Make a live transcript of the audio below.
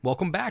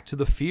Welcome back to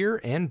the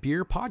Fear and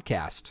Beer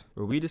podcast,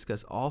 where we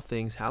discuss all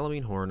things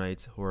Halloween Horror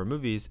Nights, horror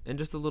movies, and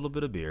just a little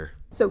bit of beer.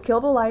 So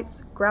kill the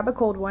lights, grab a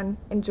cold one,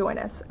 and join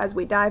us as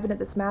we dive into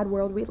this mad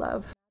world we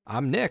love.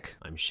 I'm Nick.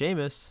 I'm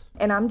Seamus.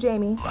 And I'm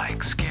Jamie.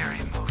 Like scary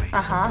movies.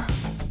 Uh-huh.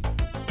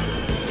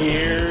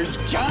 Here's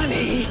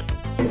Johnny.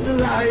 It's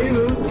alive!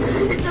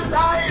 It's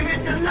alive!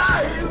 It's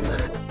alive!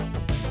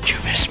 You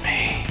miss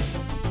me.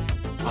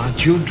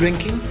 Aren't you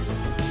drinking?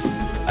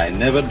 I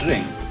never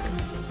drink.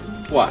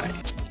 Why?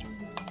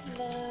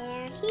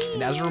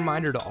 And as a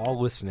reminder to all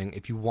listening,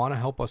 if you want to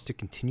help us to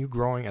continue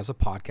growing as a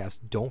podcast,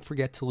 don't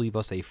forget to leave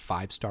us a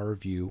 5-star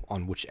review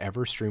on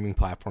whichever streaming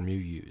platform you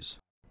use.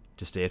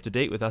 To stay up to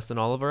date with us and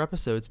all of our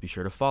episodes, be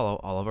sure to follow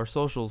all of our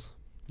socials.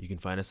 You can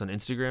find us on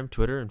Instagram,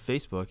 Twitter, and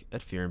Facebook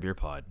at Fear and Beer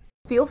Pod.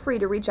 Feel free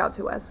to reach out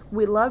to us.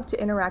 We love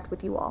to interact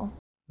with you all.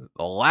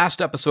 The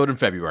last episode in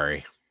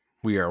February.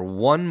 We are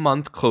 1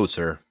 month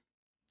closer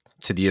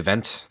to the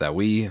event that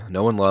we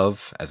know and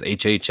love as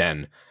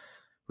HHN.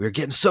 We're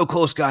getting so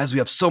close, guys. We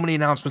have so many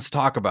announcements to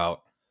talk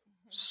about.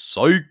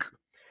 Psych.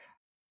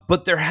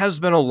 But there has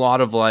been a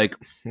lot of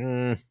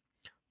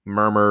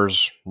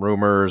murmurs,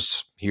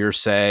 rumors,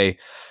 hearsay,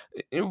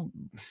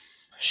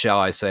 shall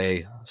I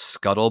say,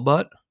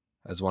 scuttlebutt,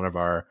 as one of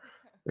our,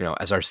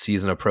 as our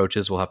season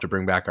approaches, we'll have to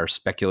bring back our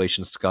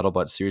speculation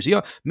scuttlebutt series.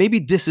 Maybe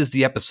this is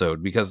the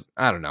episode because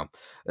I don't know.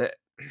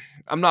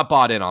 I'm not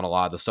bought in on a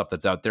lot of the stuff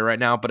that's out there right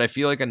now, but I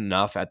feel like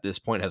enough at this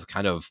point has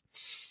kind of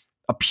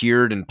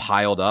appeared and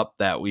piled up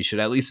that we should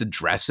at least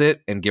address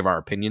it and give our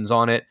opinions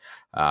on it.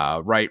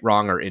 Right,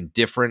 wrong, or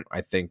indifferent.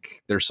 I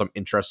think there's some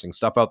interesting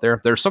stuff out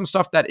there. There's some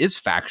stuff that is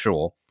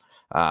factual,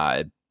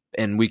 and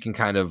we can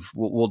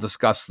we'll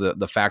discuss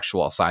the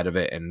factual side of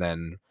it, and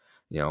then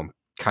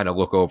kind of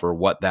look over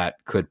what that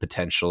could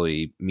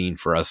potentially mean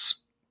for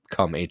us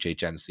come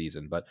HHN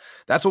season. But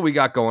that's what we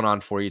got going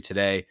on for you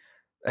today.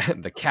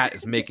 The cat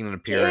is making an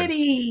appearance.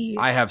 Kitty.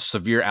 I have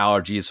severe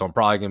allergies, so I'm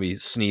probably going to be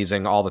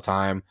sneezing all the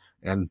time.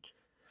 And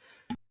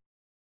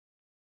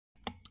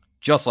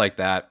just like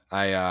that,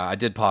 I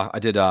did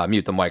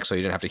mute the mic so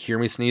you didn't have to hear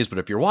me sneeze. But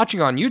if you're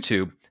watching on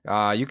YouTube,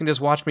 you can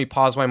just watch me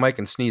pause my mic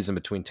and sneeze in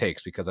between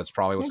takes, because that's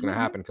probably what's going to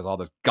happen, because all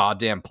this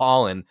goddamn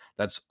pollen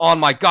that's on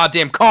my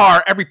goddamn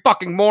car every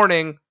fucking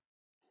morning.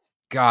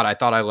 God, I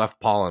thought I left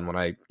pollen when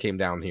I came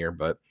down here,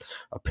 but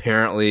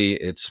apparently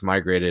it's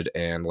migrated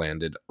and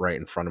landed right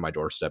in front of my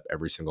doorstep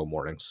every single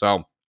morning.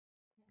 So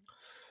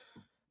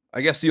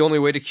I guess the only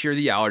way to cure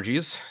the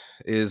allergies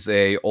is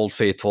a Old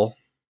Faithful.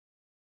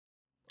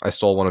 I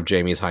stole one of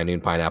Jamie's High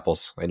Noon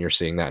pineapples, and you're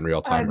seeing that in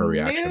real time, her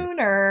reaction.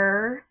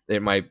 Nooner.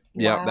 It might,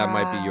 yeah, Wow. that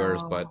might be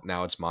yours, but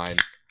now it's mine.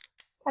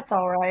 That's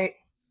all right.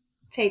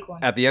 Take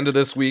one. At the end of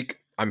this week,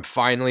 I'm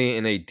finally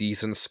in a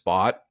decent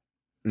spot,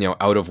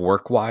 out of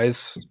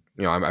work-wise.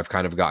 I've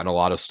kind of gotten a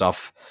lot of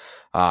stuff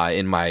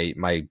in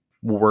my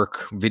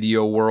work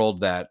video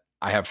world that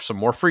I have some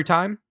more free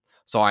time.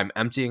 So I'm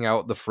emptying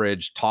out the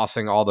fridge,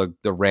 tossing all the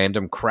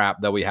random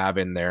crap that we have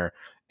in there,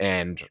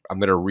 and I'm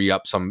going to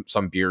re-up some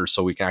beers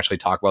so we can actually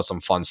talk about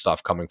some fun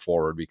stuff coming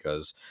forward,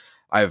 because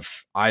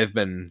I've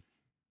been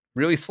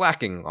really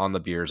slacking on the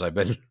beers. I've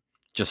been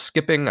just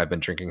skipping. I've been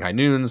drinking High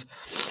Noons,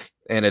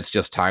 and it's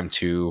just time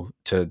to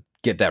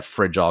get that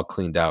fridge all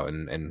cleaned out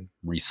and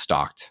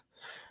restocked,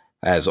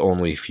 as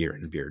only Fear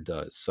and Beer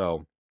does.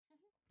 So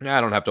I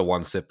don't have to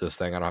one sip this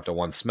thing. I don't have to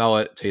one smell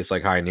it. Tastes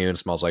like High Noon,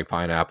 smells like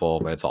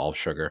pineapple, but it's all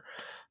sugar.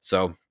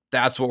 So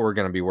that's what we're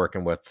going to be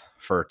working with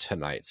for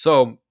tonight.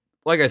 So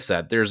like I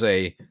said, there's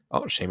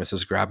Seamus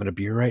is grabbing a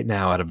beer right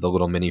now out of the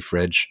little mini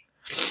fridge.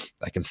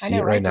 I can see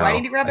it right now. Do I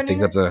need to grab I think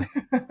that's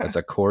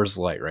a Coors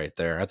Light right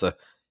there.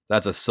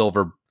 That's a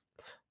silver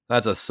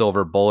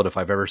bullet if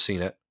I've ever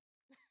seen it.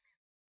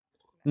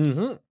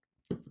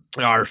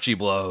 Mm-hmm. She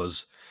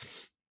blows.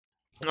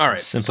 All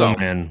right. Simple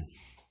man.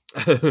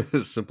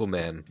 Simple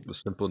man with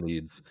simple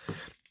needs.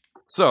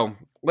 So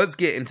let's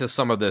get into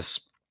some of this.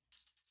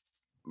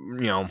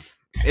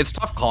 It's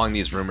tough calling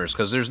these rumors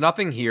because there's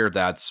nothing here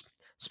that's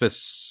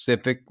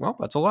specific. Well,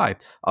 that's a lie.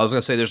 I was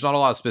going to say there's not a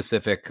lot of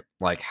specific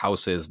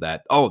houses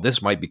that,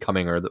 this might be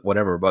coming or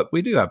whatever, but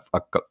we do have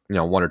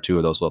one or two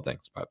of those little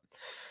things. But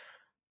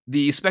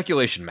the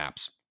speculation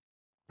maps,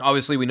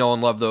 obviously we know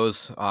and love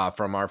those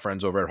from our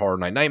friends over at Horror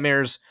Night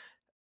Nightmares.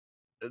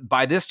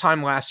 By this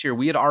time last year,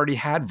 we had already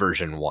had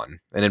version 1.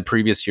 And in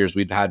previous years,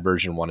 we'd had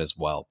version 1 as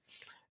well.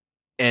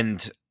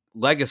 And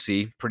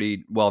Legacy,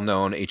 pretty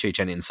well-known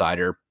HHN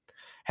insider,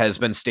 has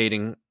been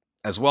stating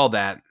as well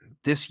that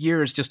this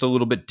year is just a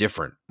little bit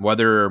different.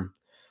 Whether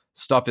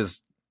stuff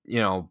is,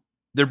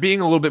 they're being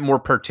a little bit more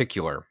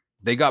particular.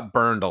 They got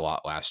burned a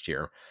lot last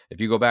year.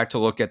 If you go back to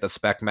look at the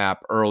spec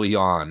map early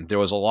on, there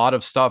was a lot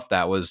of stuff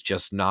that was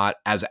just not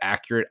as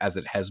accurate as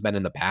it has been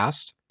in the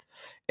past.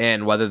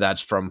 And whether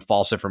that's from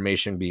false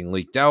information being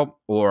leaked out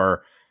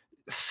or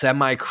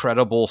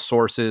semi-credible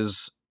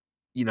sources,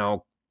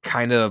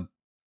 kind of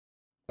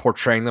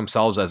portraying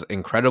themselves as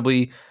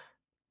incredibly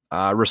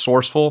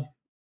resourceful,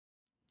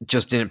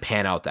 just didn't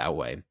pan out that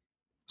way.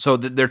 So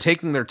they're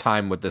taking their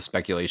time with this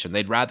speculation.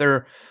 They'd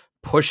rather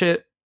push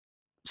it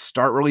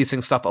start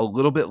releasing stuff a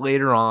little bit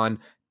later on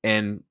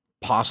and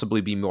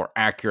possibly be more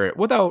accurate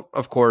without,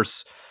 of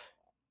course,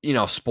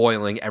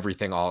 spoiling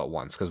everything all at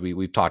once. Because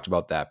we've talked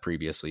about that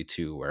previously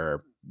too,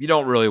 where you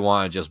don't really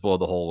want to just blow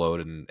the whole load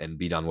and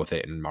be done with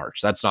it in March.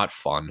 That's not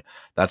fun.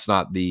 That's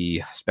not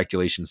the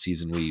speculation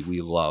season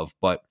we love.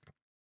 But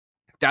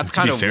that's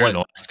kind of fair, what the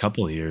last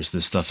couple of years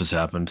this stuff has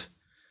happened.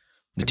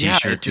 The Yeah,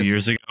 t-shirt it's 2 just-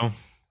 years ago,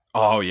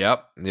 Oh,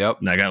 yep.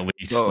 that got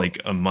leaked Oh.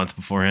 like a month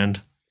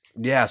beforehand.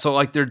 Yeah, so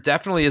like there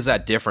definitely is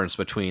that difference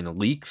between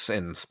leaks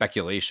and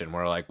speculation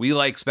where like we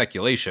like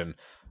speculation.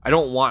 I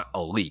don't want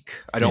a leak.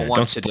 I don't Yeah, want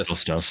don't to spoil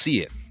just stuff.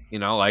 see it.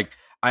 Like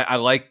I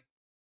like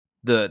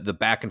the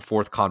back and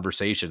forth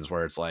conversations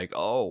where it's like,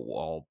 oh,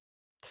 well,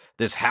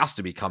 this has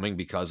to be coming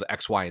because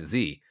X, Y, and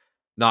Z,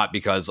 not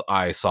because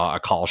I saw a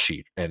call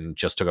sheet and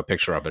just took a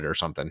picture of it or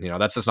something.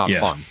 That's just not Yeah.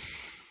 fun.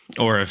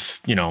 Or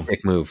if,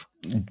 Dick move.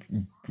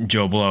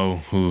 Joe Blow,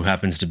 who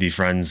happens to be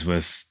friends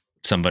with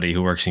somebody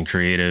who works in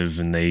creative,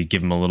 and they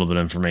give him a little bit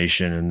of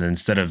information, and then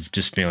instead of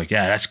just being like,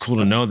 yeah, that's cool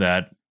to know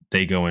that,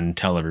 they go and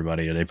tell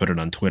everybody, or they put it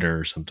on Twitter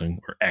or something,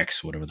 or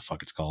X, whatever the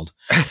fuck it's called.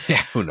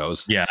 Yeah, who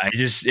knows? Yeah,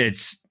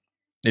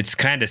 it's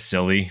kind of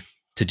silly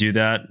to do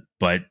that,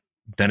 but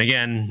then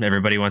again,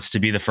 everybody wants to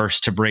be the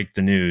first to break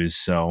the news,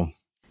 so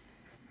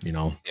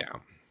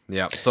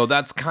Yeah. So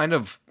that's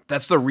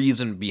the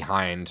reason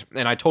behind,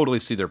 and I totally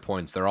see their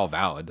points. They're all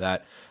valid,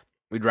 that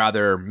we'd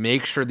rather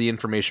make sure the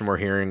information we're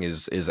hearing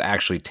is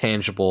actually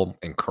tangible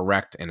and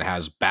correct and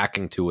has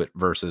backing to it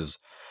versus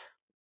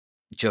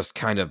just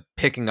kind of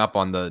picking up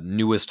on the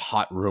newest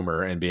hot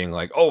rumor and being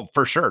like, oh,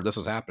 for sure, this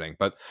is happening.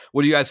 But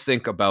what do you guys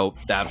think about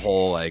that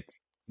whole, like,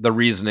 the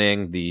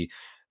reasoning, the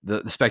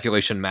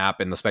speculation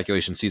map and the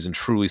speculation season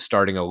truly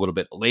starting a little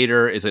bit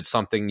later? Is it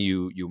something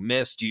you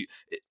missed?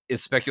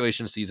 Is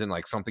speculation season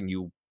like something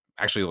you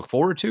actually look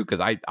forward to?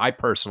 Because I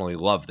personally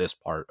love this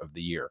part of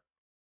the year.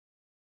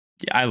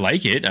 yeah, I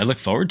like it. I look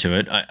forward to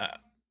it.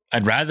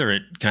 I'd rather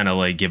it kind of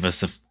like give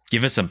us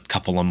a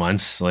couple of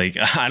months. Like,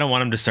 I don't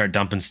want them to start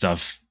dumping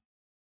stuff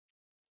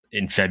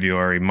in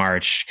February,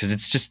 March, because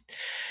it's just,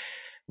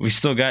 we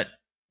still got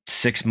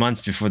 6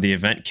 months before the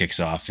event kicks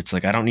off. It's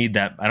like, I don't need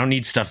that. I don't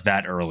need stuff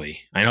that early.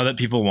 I know that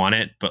people want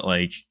it, but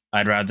like,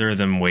 I'd rather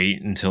them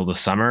wait until the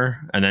summer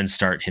and then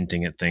start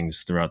hinting at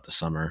things throughout the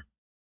summer.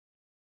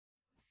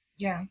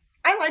 Yeah.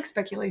 I like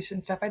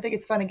speculation stuff. I think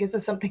it's fun. It gives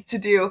us something to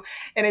do.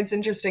 And it's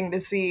interesting to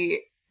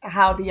see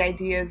how the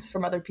ideas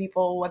from other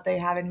people, what they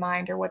have in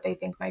mind or what they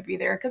think might be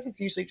there. Because it's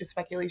usually just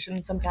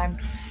speculation.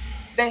 Sometimes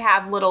they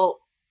have little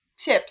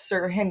tips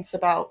or hints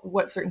about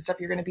what certain stuff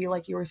you're going to be,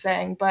 like you were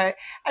saying. But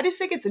I just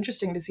think it's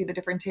interesting to see the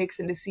different takes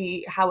and to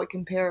see how it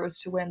compares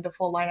to when the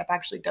full lineup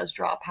actually does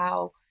drop,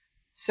 how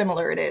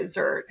similar it is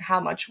or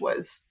how much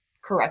was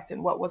correct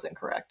and what wasn't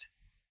correct.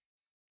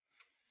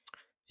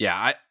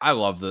 Yeah, I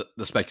love the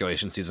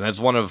speculation season. It's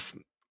one of,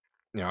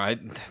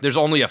 there's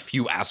only a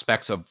few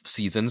aspects of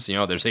seasons.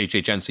 There's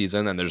HHN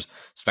season and there's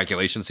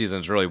speculation season.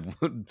 It's really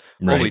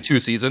only 2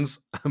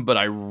 seasons, but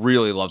I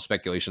really love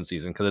speculation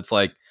season because it's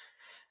like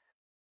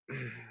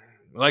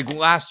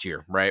last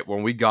year, right?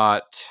 When we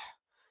got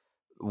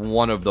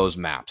one of those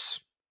maps,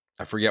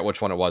 I forget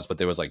which one it was, but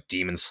there was like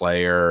Demon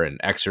Slayer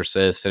and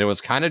Exorcist, and it was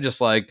kind of just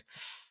like,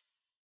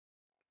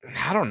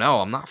 I don't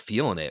know, I'm not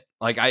feeling it.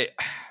 Like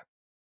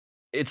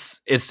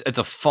it's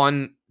a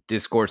fun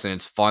discourse and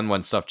it's fun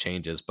when stuff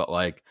changes, but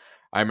like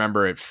I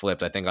remember it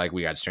flipped. I think like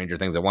we had Stranger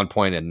Things at one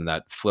point and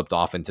that flipped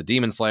off into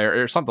Demon Slayer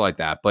or something like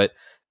that. But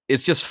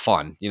it's just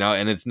fun,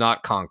 and it's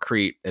not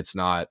concrete. It's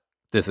not,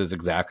 this is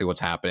exactly what's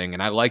happening.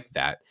 And I like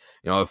that.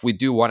 If we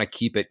do want to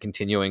keep it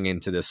continuing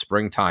into this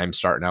springtime,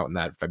 starting out in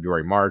that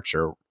February, March,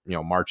 or,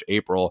 March,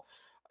 April,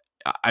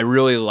 I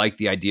really like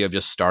the idea of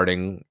just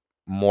starting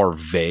more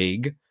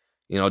vague.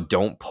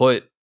 Don't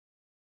put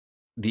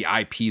the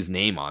IP's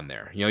name on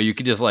there. You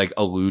could just like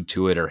allude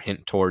to it or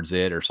hint towards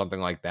it or something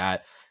like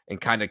that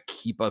and kind of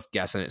keep us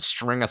guessing it,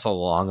 string us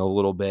along a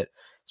little bit.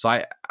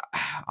 So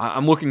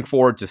I'm looking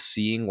forward to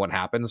seeing what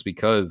happens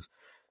because,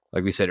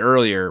 like we said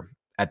earlier,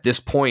 at this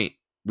point,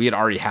 we had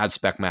already had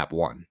Spec Map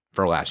 1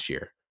 for last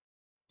year.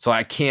 So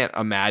I can't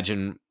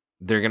imagine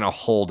they're going to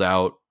hold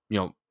out,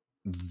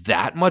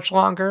 that much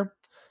longer.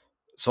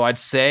 So I'd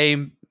say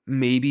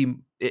maybe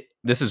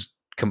this is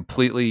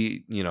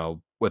completely,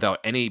 without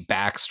any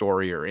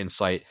backstory or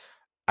insight,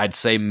 I'd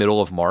say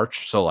middle of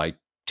March. So like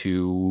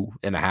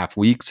 2.5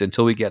 weeks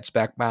until we get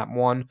Spec Map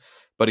 1.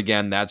 But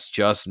again, that's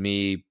just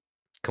me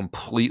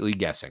completely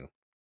guessing.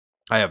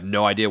 I have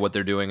no idea what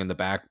they're doing in the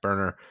back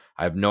burner.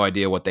 I have no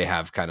idea what they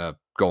have kind of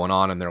going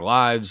on in their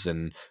lives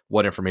and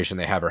what information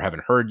they have or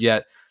haven't heard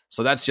yet.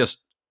 So that's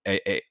just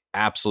a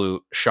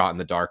absolute shot in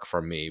the dark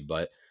from me.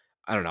 But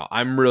I don't know.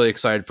 I'm really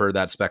excited for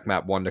that Spec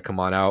Map 1 to come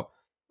on out.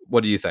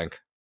 What do you think?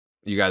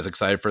 You guys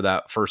excited for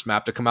that first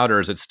map to come out, or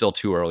is it still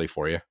too early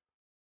for you?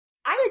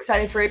 I'm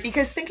excited for it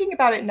because thinking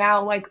about it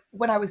now, like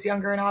when I was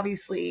younger and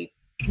obviously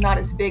not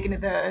as big into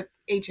the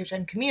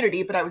HHN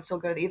community, but I would still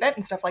go to the event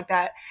and stuff like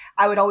that,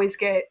 I would always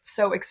get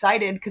so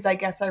excited because I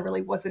guess I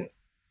really wasn't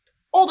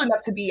old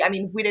enough to be, I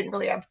mean, we didn't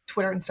really have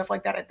Twitter and stuff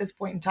like that at this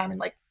point in time in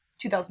like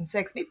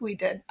 2006. Maybe we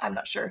did. I'm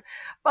not sure.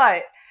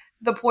 But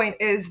the point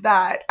is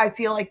that I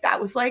feel like that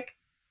was like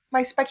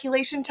my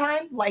speculation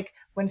time. Like,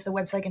 when's the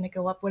website going to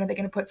go up? When are they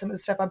going to put some of the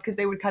stuff up? Because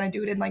they would kind of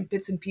do it in like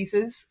bits and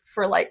pieces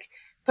for like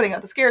putting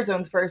out the scare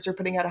zones first or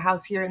putting out a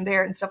house here and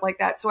there and stuff like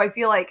that. So I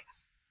feel like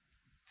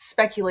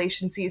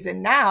speculation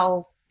season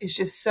now is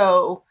just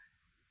so,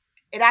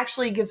 it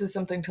actually gives us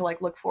something to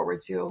like look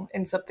forward to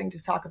and something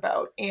to talk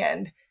about.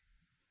 And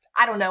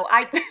I don't know.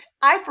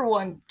 I for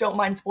one don't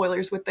mind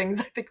spoilers with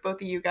things. I think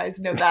both of you guys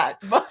know that,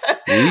 but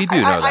We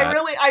do know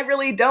that. I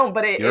really don't.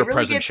 But You're it really a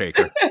present gets,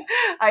 shaker.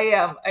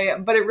 I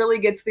am. But it really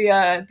gets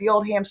the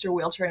old hamster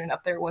wheel turning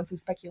up there once the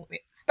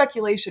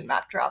speculation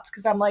map drops.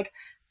 Because I'm like,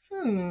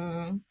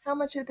 how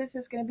much of this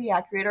is going to be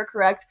accurate or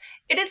correct?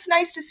 And it's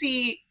nice to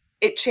see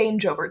it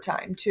change over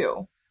time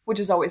too, which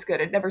is always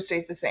good. It never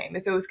stays the same.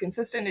 If it was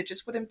consistent, it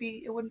just wouldn't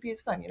be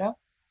as fun, you know?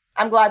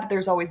 I'm glad that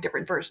there's always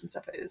different versions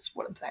of it, is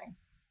what I'm saying.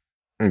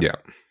 Yeah.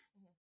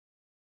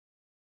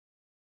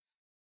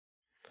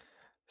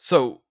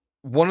 So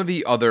one of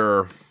the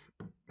other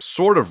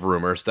sort of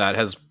rumors that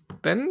has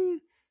been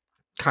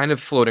kind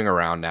of floating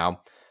around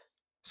now,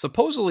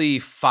 supposedly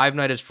Five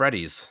Nights at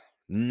Freddy's,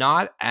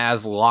 not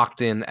as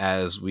locked in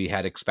as we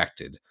had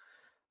expected.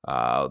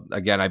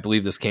 Again, I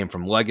believe this came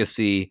from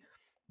Legacy,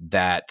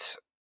 that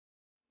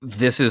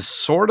this is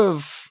sort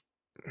of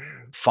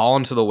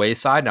fallen to the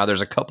wayside. Now,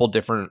 there's a couple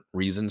different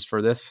reasons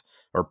for this,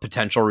 or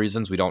potential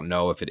reasons. We don't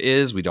know if it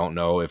is. We don't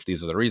know if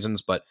these are the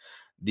reasons, but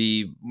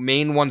the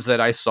main ones that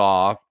I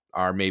saw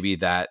are maybe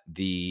that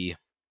the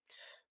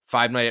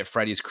Five Nights at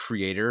Freddy's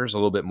creator is a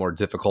little bit more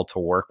difficult to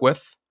work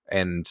with,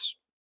 and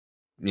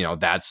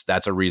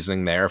that's a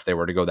reasoning there if they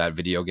were to go that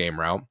video game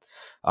route.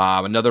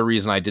 Another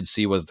reason I did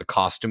see was the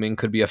costuming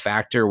could be a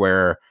factor,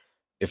 where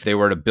if they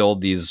were to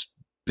build these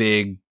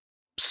big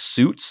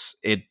suits,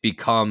 it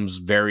becomes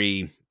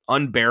very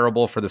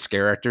unbearable for the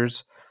scare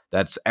actors.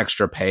 That's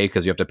extra pay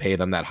because you have to pay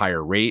them that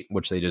higher rate,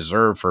 which they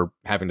deserve for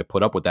having to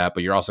put up with that.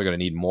 But you're also going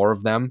to need more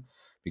of them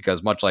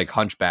because, much like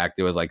Hunchback,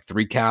 there was like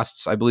 3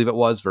 casts, I believe it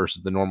was,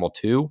 versus the normal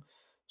 2.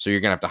 So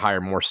you're going to have to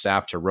hire more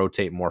staff to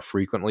rotate more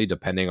frequently,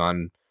 depending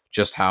on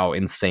just how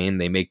insane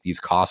they make these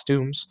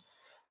costumes.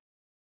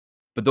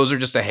 But those are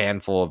just a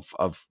handful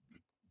of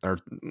or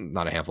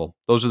not a handful.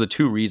 Those are the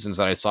 2 reasons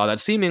that I saw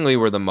that seemingly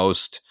were the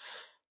most,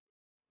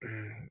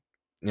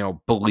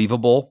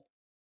 believable.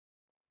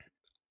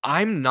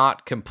 I'm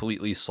not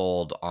completely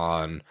sold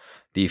on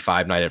the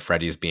Five Nights at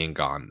Freddy's being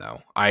gone,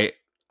 though. I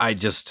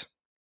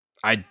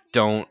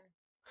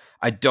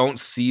don't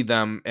see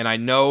them, and I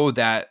know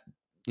that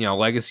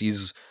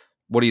Legacy's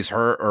what he's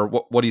heard, or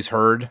what he's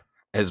heard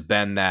has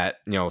been that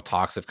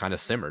talks have kind of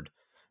simmered.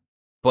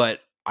 But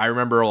I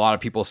remember a lot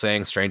of people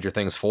saying Stranger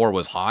Things 4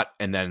 was hot,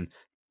 and then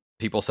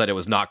people said it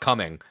was not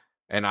coming,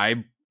 and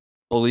I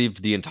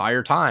believed the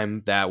entire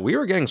time that we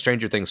were getting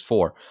Stranger Things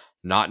 4.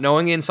 Not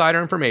knowing insider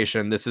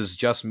information, this is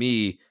just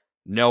me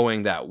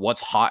knowing that what's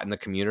hot in the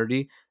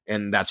community,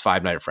 and that's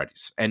Five Nights at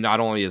Freddy's. And not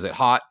only is it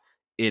hot,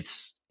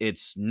 it's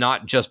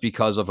not just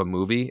because of a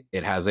movie.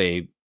 It has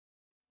a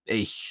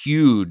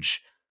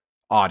huge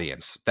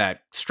audience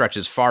that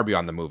stretches far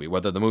beyond the movie.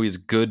 Whether the movie is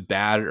good,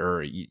 bad,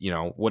 or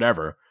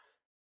whatever,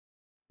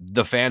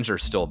 the fans are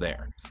still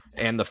there.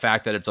 And the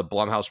fact that it's a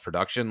Blumhouse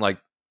production, like,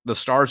 the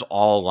stars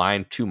all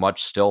align too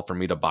much still for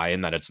me to buy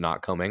in that it's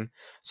not coming.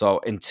 So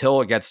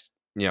until it gets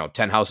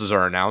 10 houses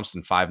are announced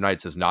and Five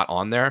Nights is not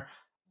on there,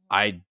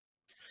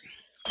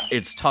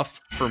 it's tough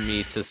for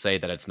me to say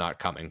that it's not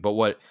coming. But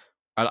what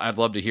I'd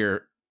love to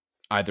hear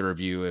either of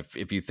you,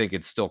 if you think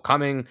it's still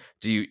coming,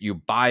 do you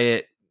buy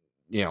it?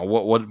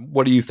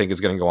 What do you think is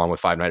going to go on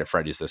with Five Nights at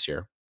Freddy's this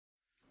year?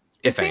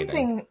 The same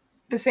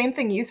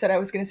thing you said. I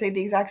was going to say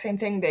the exact same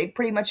thing. They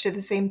pretty much did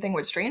the same thing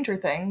with Stranger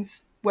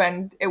Things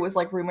when it was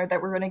like rumored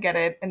that we're going to get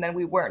it, and then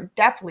we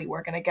definitely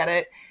weren't going to get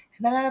it,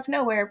 and then out of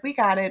nowhere we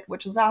got it,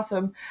 which was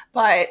awesome.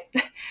 But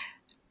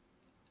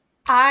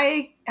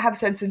I have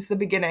said since the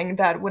beginning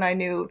that when I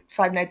knew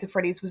Five Nights at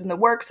Freddy's was in the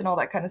works and all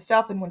that kind of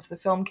stuff, and once the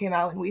film came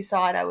out and we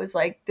saw it, I was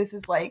like, this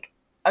is like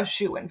a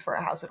shoo-in for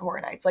a House at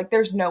Horror Nights. Like,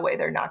 there's no way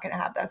they're not going to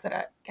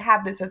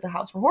have this as a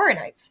House for Horror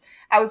Nights.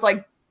 I was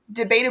like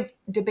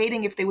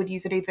debating if they would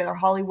use it either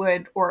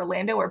Hollywood or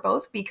Orlando or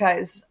both,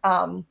 because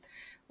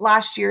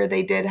last year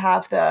they did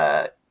have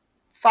the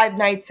Five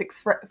Nights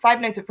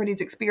at Freddy's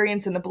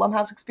experience and the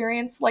Blumhouse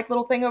experience, like,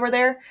 little thing over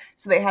there.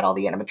 So they had all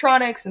the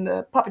animatronics and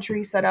the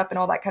puppetry set up and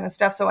all that kind of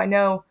stuff. So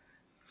I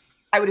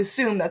would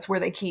assume that's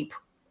where they keep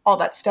all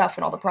that stuff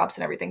and all the props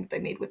and everything that they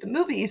made with the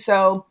movie.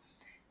 So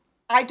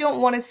I don't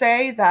want to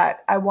say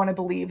that I want to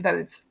believe that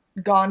it's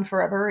gone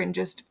forever and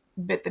just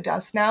bit the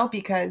dust now,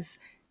 because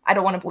I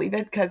don't want to believe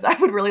it, because I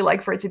would really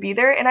like for it to be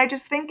there. And I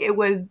just think it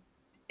would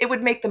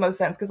make the most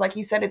sense, because like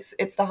you said,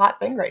 it's the hot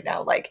thing right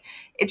now. Like,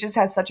 it just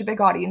has such a big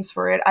audience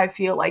for it. I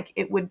feel like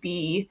it would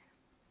be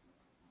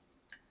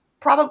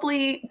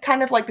probably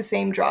kind of like the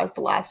same draw as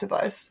The Last of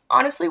Us.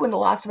 Honestly, when The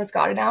Last of Us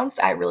got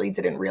announced, I really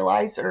didn't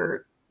realize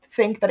or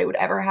think that it would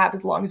ever have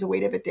as long as a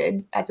wait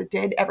as it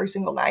did every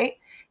single night.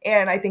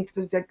 And I think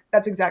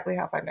that's exactly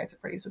how Five Nights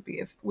at Freddy's would be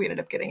if we ended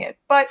up getting it.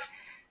 But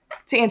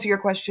to answer your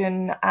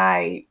question,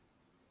 I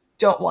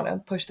don't want to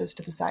push this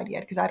to the side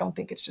yet because I don't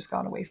think it's just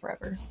gone away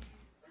forever.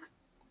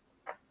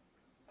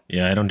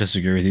 Yeah, I don't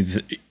disagree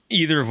with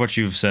either of what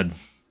you've said.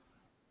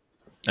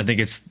 I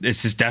think it's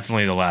just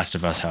definitely the Last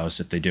of Us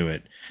house if they do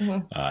it.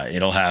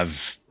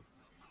 Mm-hmm.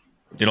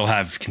 It'll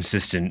have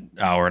consistent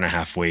hour and a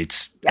half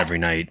waits every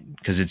night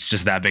because it's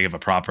just that big of a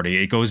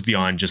property. It goes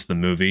beyond just the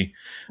movie.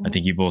 Mm-hmm. I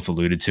think you both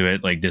alluded to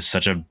it. Like there's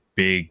such a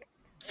big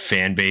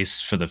fan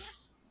base for the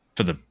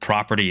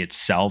property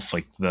itself,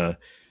 like the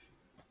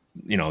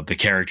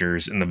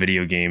characters in the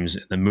video games,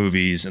 the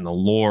movies, and the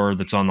lore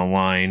that's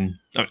online.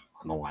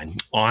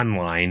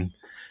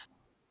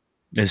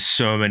 There's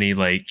so many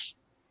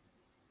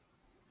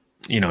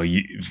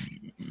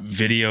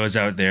videos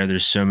out there.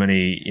 There's so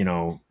many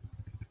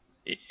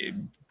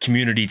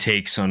community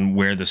takes on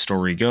where the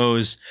story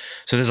goes.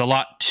 So there's a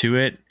lot to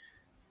it,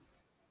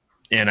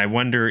 and I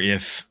wonder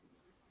if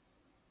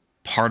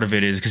part of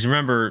it is because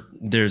remember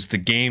there's the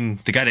guy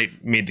that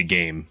made the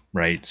game,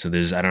 right? So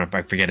there's, I don't know if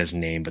I forget his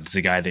name, but there's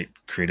a guy that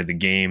created the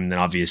game, then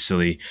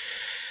obviously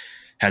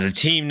has a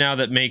team now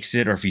that makes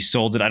it, or if he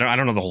sold it. I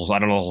don't know the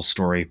whole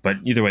story, but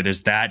either way,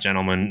 there's that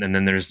gentleman, and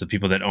then there's the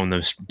people that own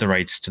the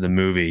rights to the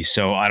movie.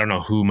 So I don't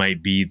know who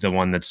might be the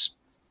one that's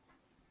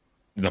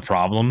the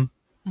problem.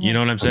 You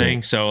know what I'm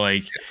saying? So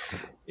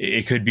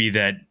it could be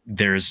that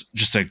there's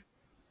just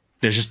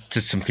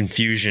some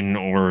confusion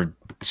or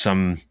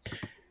some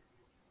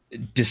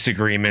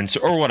disagreements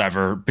or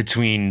whatever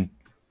between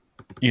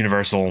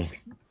Universal,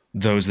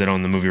 those that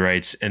own the movie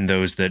rights, and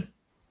those that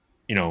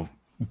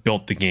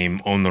built the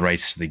game, own the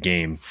rights to the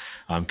game,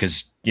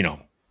 because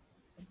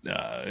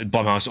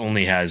Blumhouse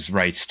only has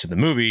rights to the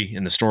movie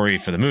and the story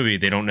for the movie.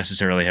 They don't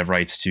necessarily have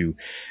rights to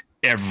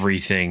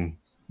everything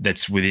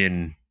that's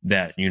within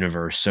that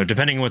universe. So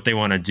depending on what they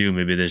want to do,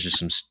 maybe there's just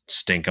some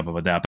stink up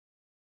about that.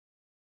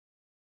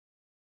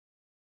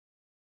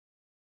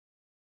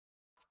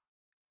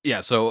 Yeah,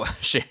 so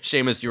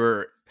Seamus, you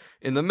were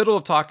in the middle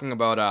of talking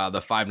about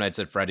the Five Nights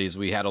at Freddy's.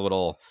 We had a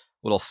little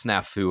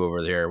snafu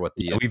over there with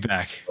the. We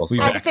back.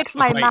 I had to fix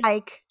my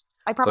mic.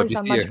 I probably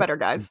sound much better,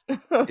 guys.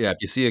 Yeah, if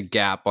you see a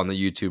gap on the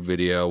YouTube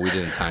video, we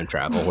didn't time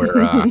travel.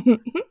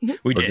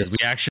 We did.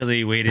 We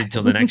actually waited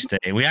till the next day,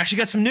 and we actually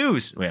got some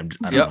news. Wait,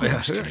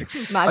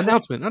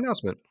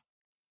 Announcement.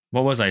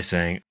 What was I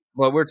saying?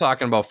 Well, we're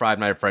talking about Five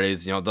Nights at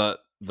Freddy's. The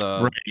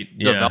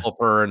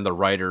developer and the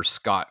writer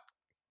Scott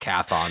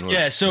Cathon.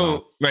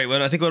 Right.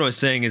 Well, I think what I was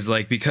saying is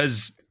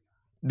because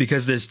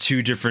there's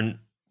two different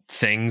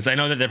things. I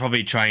know that they're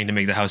probably trying to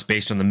make the house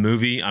based on the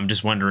movie. I'm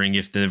just wondering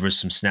if there was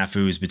some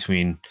snafus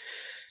between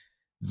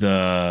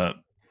the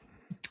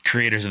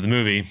creators of the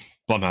movie,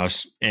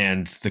 Blumhouse,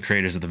 and the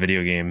creators of the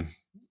video game,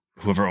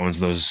 whoever owns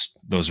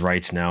those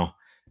rights now.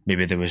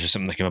 Maybe there was just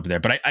something that came up there.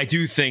 But I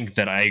do think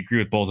that I agree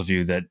with both of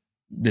you that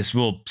this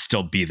will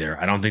still be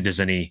there. I don't think there's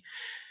any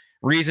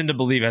reason to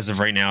believe as of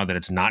right now that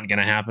it's not going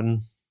to happen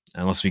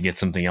unless we get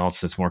something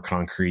else that's more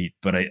concrete.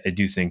 But I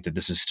do think that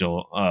this is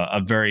still a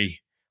very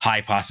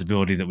high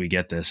possibility that we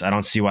get this. I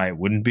don't see why it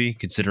wouldn't be,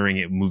 considering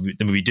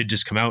the movie did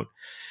just come out,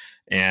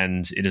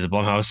 and it is a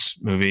Blumhouse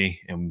movie,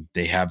 and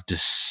they have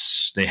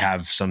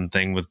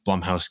something with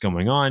Blumhouse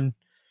going on.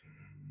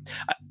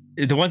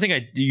 The one thing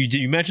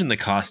you mentioned the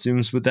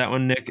costumes with that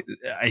one, Nick.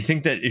 I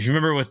think that if you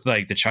remember with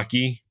the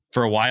Chucky,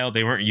 for a while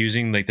they weren't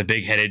using the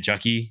big headed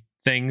Chucky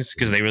things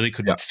because they really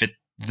couldn't fit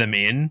them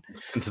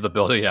into the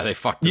building. Yeah, they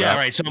fucked it up.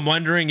 Right. So I'm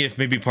wondering if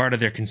maybe part of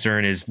their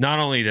concern is not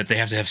only that they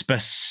have to have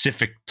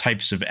specific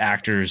types of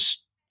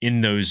actors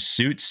in those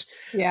suits.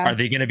 Yeah. Are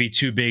they going to be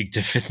too big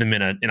to fit them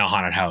in a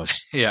haunted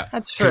house? Yeah,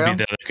 that's true. Could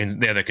be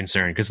the other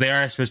concern, because they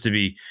are supposed to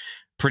be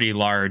pretty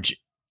large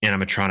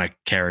animatronic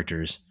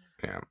characters.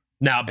 Yeah.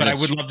 Now, but I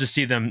would love to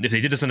see them if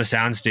they did this on a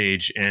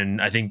soundstage,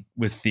 and I think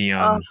with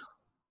the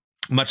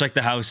much like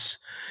the house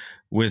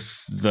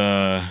with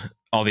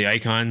all the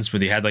icons, where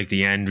they had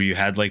the end where you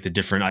had the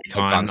different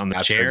icon on the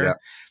chair,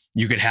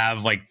 you could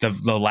have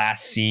the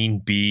last scene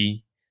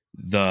be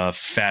the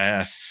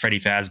Freddy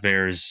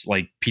Fazbear's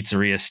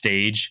pizzeria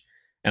stage,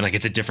 and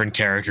it's a different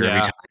character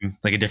every time,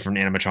 a different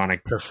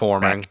animatronic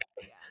performing.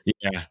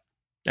 Yeah,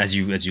 as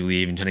you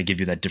leave, and kind of give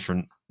you that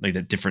different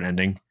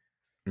ending.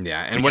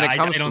 Yeah, and when it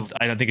comes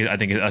I think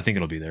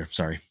it'll be there.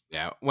 Sorry.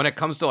 Yeah, when it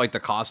comes to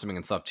the costuming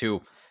and stuff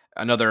too,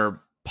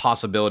 another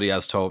possibility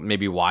as to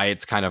maybe why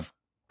it's kind of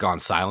gone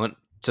silent,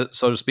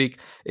 so to speak,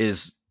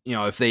 is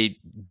if they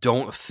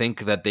don't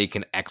think that they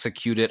can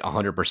execute it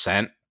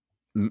 100%,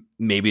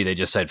 maybe they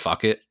just said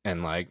fuck it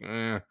and we'd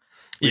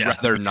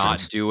rather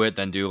not do it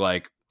than do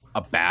a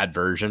bad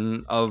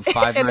version of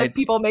Five Nights. And then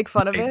people make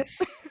fun of it.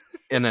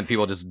 And then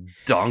people just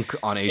dunk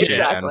on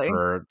HHN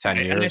for 10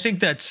 years. And I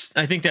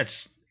think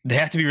that's they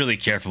have to be really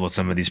careful with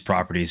some of these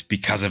properties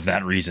because of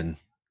that reason.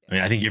 I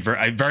mean, I think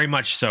you're very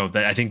much so.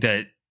 That I think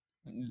that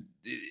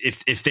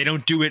if they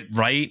don't do it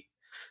right,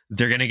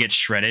 they're going to get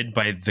shredded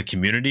by the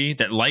community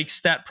that likes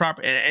that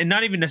property, and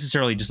not even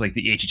necessarily just the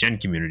HHN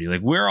community.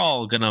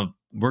 We're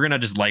gonna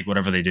just like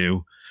whatever they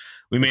do.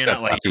 We may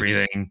Except not like Chucky.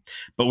 everything,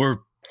 but we're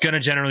going to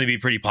generally be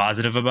pretty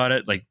positive about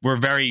it. Like, we're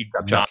very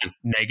Except not Chucky.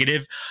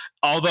 negative.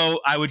 Although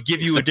I would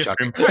give you a Except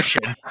different Chucky.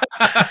 impression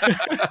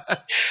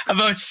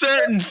about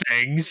certain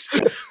things.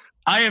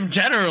 I am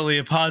generally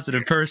a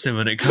positive person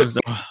when it comes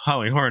to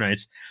Halloween Horror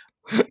Nights.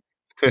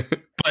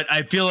 But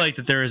I feel like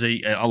that there is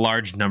a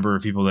large number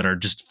of people that are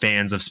just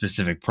fans of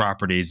specific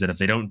properties that if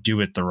they don't do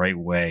it the right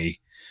way,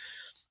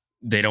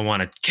 they don't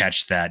want to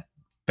catch that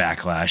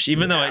backlash,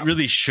 even though it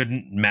really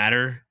shouldn't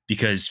matter,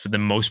 because for the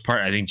most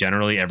part, I think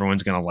generally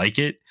everyone's going to like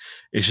it.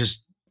 It's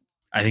just,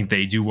 I think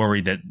they do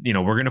worry that,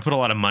 we're going to put a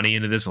lot of money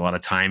into this, a lot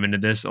of time into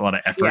this, a lot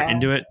of effort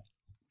into it.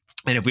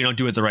 And if we don't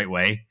do it the right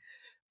way,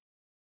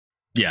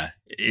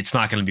 it's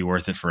not going to be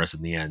worth it for us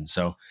in the end.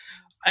 So,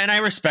 and I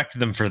respect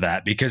them for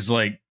that, because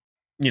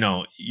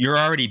you're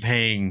already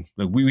paying,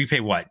 like, we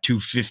pay what,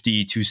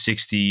 $250,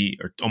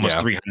 $260, or almost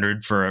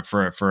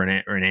 $300 for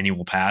an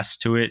annual pass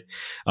to it.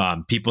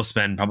 People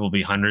spend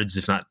probably hundreds,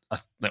 if not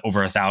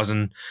over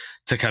 $1,000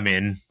 to come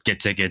in, get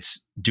tickets,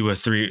 do a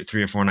three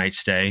or 4 night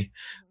stay.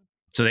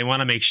 So they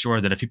want to make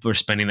sure that if people are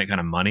spending that kind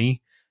of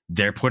money,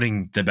 they're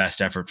putting the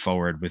best effort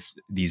forward with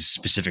these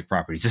specific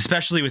properties,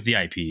 especially with the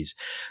IPs.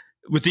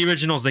 With the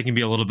originals, they can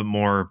be a little bit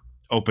more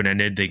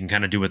open-ended. They can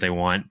kind of do what they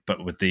want,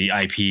 but with the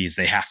IPs,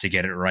 they have to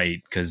get it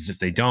right, because if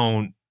they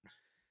don't,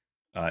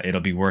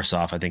 it'll be worse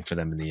off, I think, for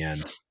them in the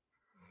end.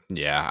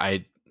 Yeah,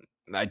 I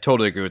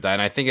totally agree with that.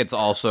 And I think it's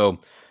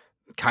also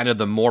kind of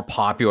the more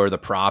popular the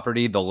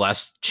property, the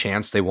less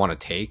chance they want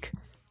to take.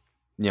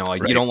 You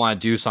don't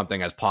want to do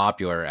something as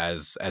popular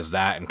as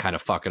that and kind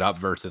of fuck it up,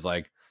 versus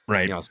like,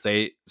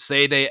 say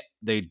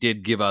they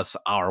did give us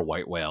our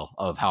White Whale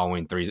of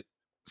Halloween 3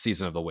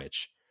 Season of the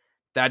Witch.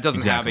 That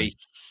doesn't have a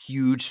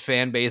huge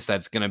fan base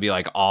that's going to be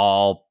like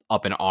all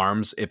up in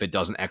arms if it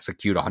doesn't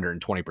execute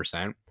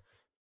 120%.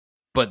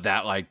 But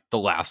that, like The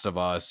Last of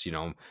Us,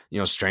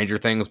 Stranger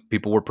Things,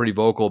 people were pretty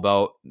vocal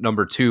about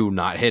number 2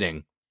 not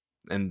hitting.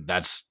 And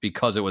that's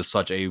because it was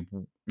such a,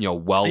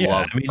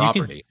 well-loved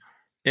property.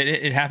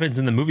 It happens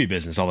in the movie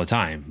business all the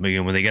time.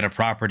 When they get a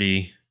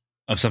property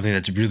of something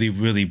that's really,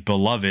 really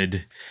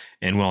beloved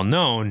and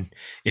well-known,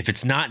 if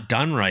it's not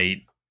done right,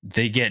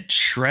 they get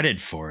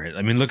shredded for it.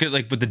 I mean, look at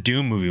like with the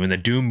Doom movie, when the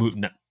Doom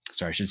movie,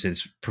 I should say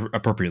this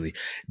appropriately.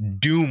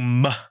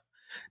 Doom,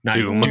 not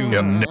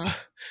Doom,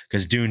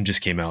 because Dune just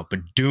came out,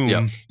 but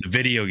Doom, the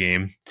video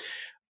game,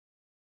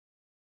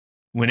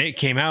 when it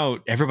came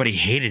out, everybody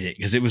hated it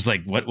because it was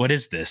like, what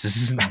is this? This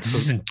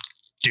isn't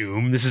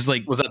Doom. This is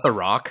like, was that The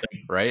Rock,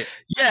 right?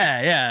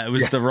 Yeah. It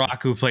was The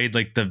Rock who played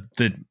like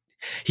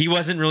he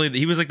wasn't really,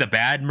 he was like the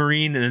bad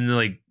Marine, and then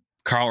like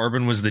Carl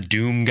Urban was the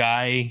Doom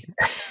guy.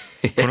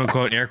 Quote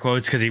unquote air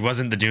quotes, because he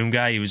wasn't the Doom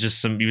guy. He was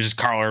just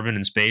Carl Urban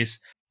in space.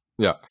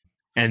 Yeah.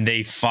 And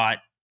they fought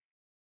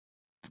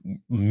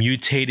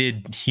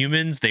mutated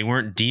humans. They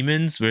weren't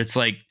demons, but it's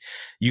like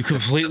you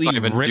completely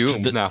you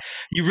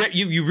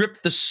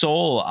ripped the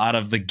soul out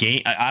of the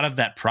game, out of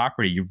that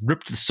property. You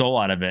ripped the soul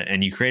out of it,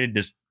 and you created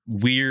this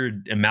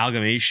weird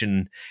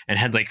amalgamation and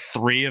had like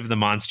 3 of the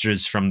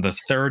monsters from the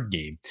 3rd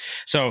game.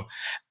 So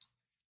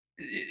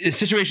a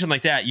situation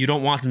like that, you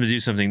don't want them to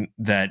do something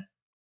that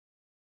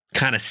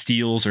kind of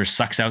steals or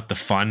sucks out the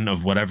fun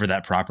of whatever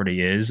that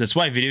property is. That's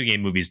why video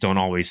game movies don't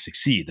always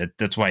succeed.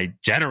 That's why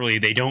generally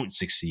they don't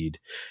succeed.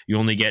 You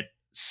only get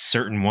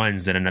certain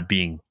ones that end up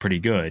being pretty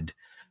good.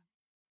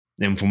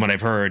 And from what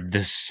I've heard,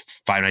 this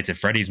Five Nights at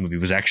Freddy's movie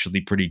was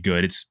actually pretty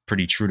good. It's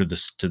pretty true to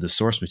the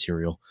source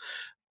material.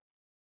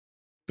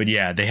 But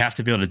yeah, they have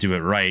to be able to do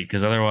it right,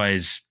 because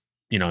otherwise,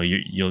 you're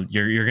going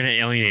to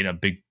alienate a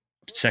big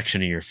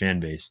section of your fan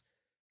base.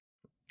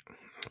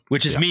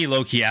 Which is me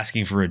low-key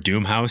asking for a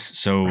Doom house.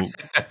 So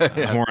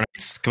Horror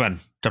Nights, come on,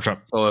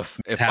 chop. So if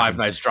Five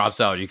Nights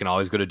drops out, you can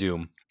always go to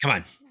Doom.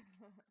 Come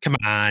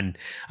on.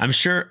 I'm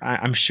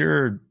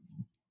sure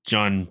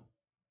John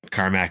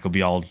Carmack will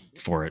be all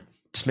for it.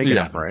 Just make it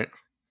happen. Right.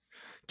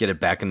 Get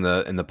it back in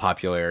the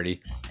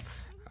popularity.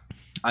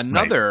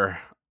 Another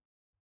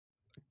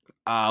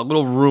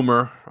little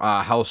rumor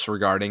house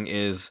regarding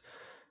is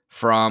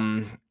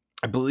from,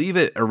 I believe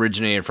it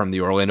originated from the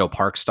Orlando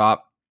Park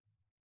Stop,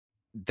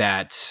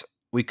 that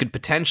we could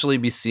potentially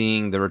be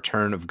seeing the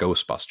return of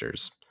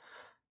Ghostbusters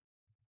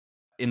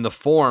in the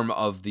form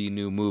of the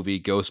new movie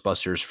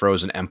Ghostbusters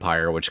Frozen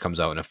Empire, which comes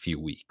out in a few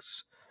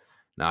weeks.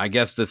 Now, I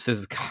guess this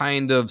is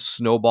kind of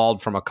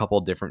snowballed from a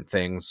couple different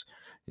things.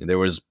 There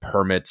was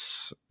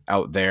permits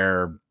out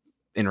there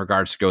in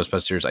regards to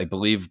Ghostbusters. I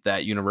believe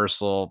that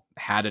Universal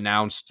had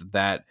announced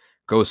that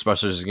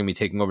Ghostbusters is going to be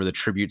taking over the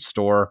Tribute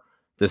store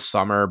this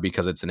summer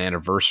because it's an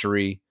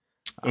anniversary.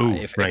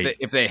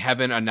 If they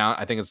haven't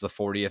announced, I think it's the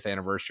 40th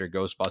anniversary of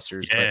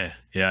Ghostbusters.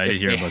 Yeah, I did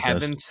hear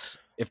about this.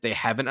 If they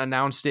haven't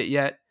announced it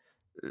yet,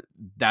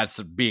 that's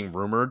being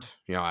rumored.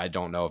 I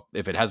don't know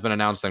if it has been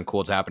announced, then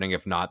cool, it's happening.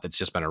 If not, that's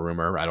just been a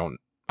rumor.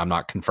 I'm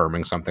not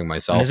confirming something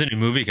myself. And there's a new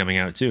movie coming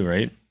out too,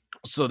 right?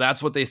 So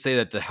that's what they say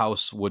that the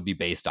house would be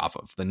based off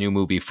of, the new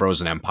movie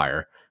Frozen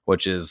Empire,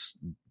 which is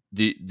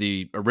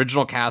the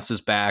original cast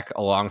is back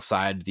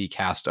alongside the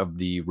cast of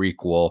the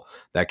requel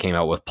that came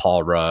out with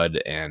Paul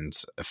Rudd and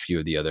a few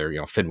of the other,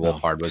 Finn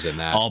Wolfhard was in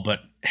that. All but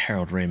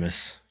Harold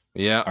Ramis.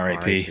 Yeah,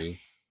 R.I.P.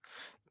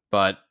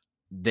 But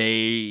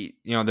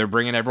they're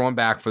bringing everyone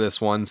back for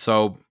this one.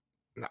 So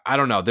I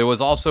don't know. There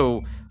was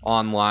also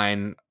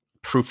online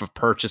proof of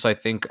purchase, I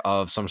think,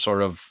 of some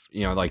sort of,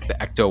 like the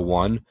Ecto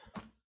 1,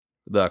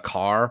 the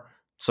car.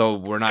 So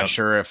we're not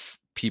sure if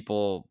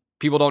people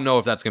don't know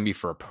if that's going to be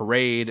for a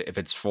parade, if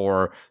it's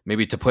for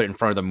maybe to put in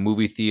front of the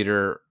movie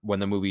theater when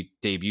the movie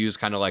debuts,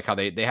 kind of like how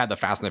they had the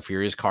Fast and the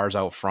Furious cars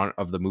out front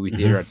of the movie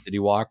theater at City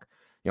Walk.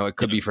 It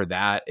could be for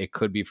that. It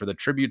could be for the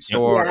tribute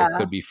store. It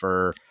could be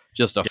for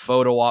just a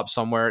photo op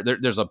somewhere.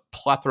 There's a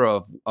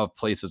plethora of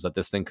places that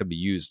this thing could be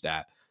used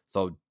at.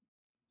 So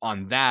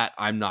on that,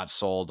 I'm not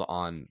sold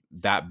on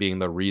that being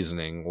the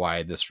reasoning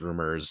why this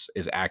rumor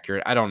is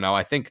accurate. I don't know.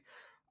 I think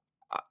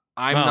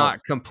I'm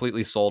not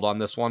completely sold on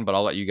this one, but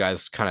I'll let you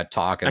guys kind of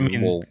talk and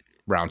we'll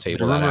roundtable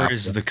the that. rumor After.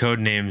 is the code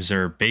names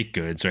are baked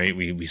goods, right?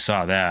 We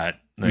saw that.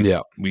 Like,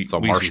 so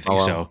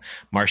marshmallow. So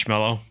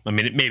marshmallow. I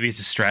mean, maybe it's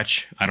a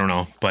stretch. I don't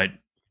know, but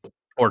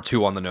or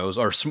two on the nose,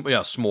 or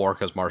s'more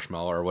because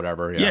marshmallow or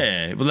whatever.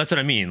 Yeah, well, that's what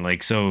I mean.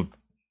 Like, so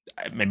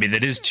maybe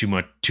that is too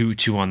much,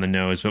 too on the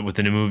nose. But with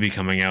the new movie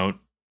coming out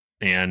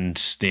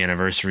and the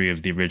anniversary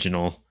of the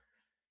original.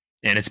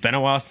 And it's been a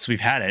while since we've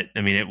had it.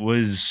 I mean, it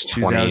was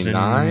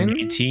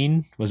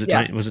 2019. Was it?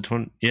 Yeah. Was it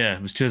 20? Yeah,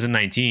 it was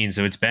 2019.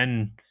 So it's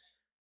been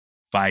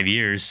 5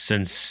 years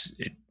since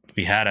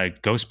we had a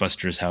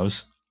Ghostbusters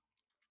house.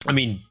 I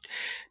mean,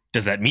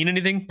 does that mean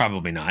anything?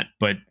 Probably not.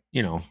 But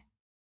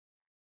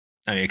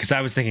I mean, because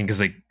I was thinking, because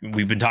like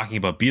we've been talking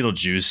about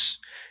Beetlejuice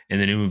and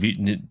the new movie,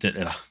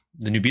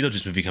 the new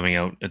Beetlejuice movie coming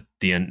out at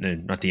the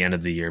end, not the end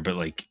of the year, but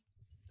like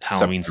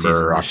Halloween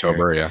September, season,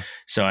 October. Yeah.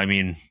 So I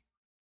mean.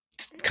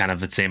 Kind of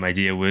the same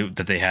idea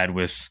that they had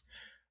with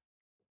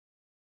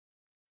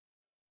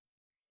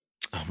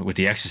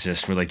The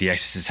Exorcist, where like The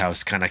Exorcist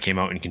house kind of came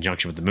out in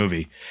conjunction with the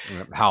movie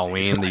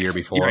Halloween the year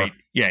before. Right.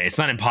 Yeah, it's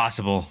not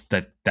impossible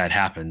that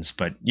happens,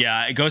 but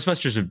yeah,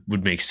 Ghostbusters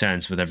would make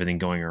sense with everything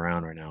going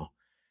around right now.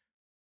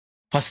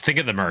 Plus, think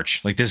of the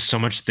merch. Like, there's so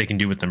much they can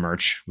do with the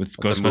merch with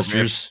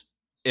Ghostbusters.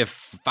 If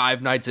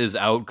Five Nights is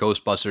out,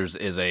 Ghostbusters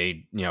is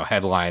a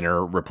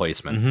headliner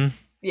replacement. Mm-hmm.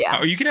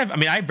 Yeah. Or you could have. I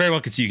mean, I very well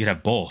could see you could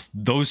have both.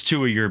 Those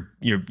two are your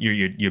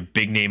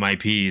big name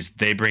IPs.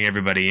 They bring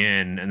everybody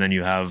in, and then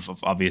you have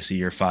obviously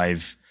your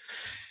 5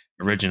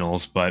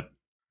 originals. But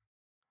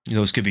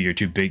those could be your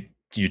two big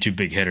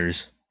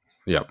hitters.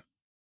 Yep.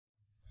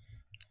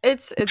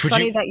 It's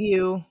funny that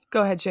you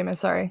go ahead, Seamus.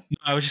 Sorry.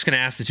 I was just going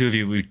to ask the two of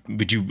you: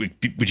 would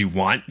you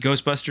want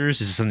Ghostbusters?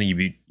 Is it something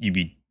you'd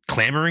be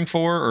clamoring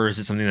for, or is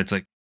it something that's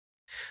like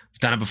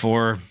done it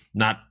before,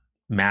 not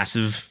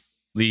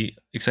massively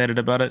excited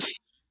about it?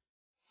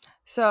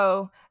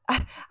 So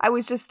I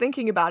was just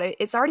thinking about it.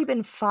 It's already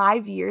been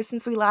 5 years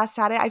since we last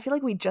had it. I feel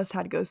like we just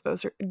had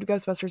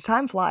Ghostbusters.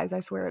 Time flies. I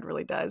swear it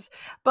really does.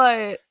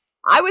 But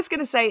I was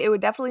going to say it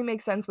would definitely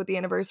make sense with the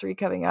anniversary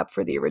coming up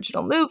for the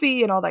original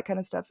movie and all that kind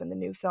of stuff and the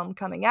new film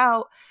coming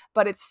out.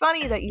 But it's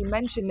funny that you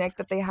mentioned, Nick,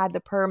 that they had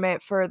the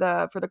permit for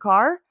the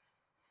car.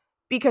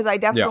 Because I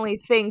definitely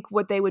think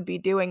what they would be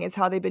doing is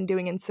how they've been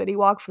doing in City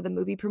Walk for the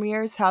movie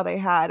premieres, how they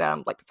had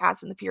like the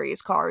Fast and the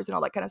Furious cars and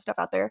all that kind of stuff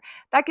out there.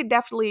 That could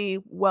definitely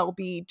well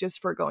be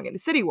just for going into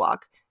City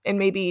Walk and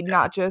maybe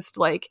not just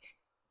like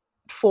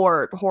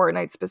for Horror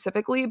Nights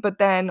specifically, but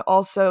then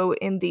also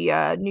in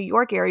the New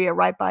York area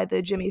right by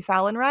the Jimmy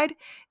Fallon ride,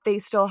 they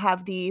still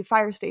have the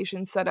fire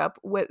station set up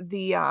with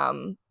the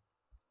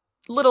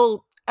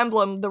little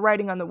emblem, the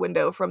writing on the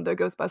window from the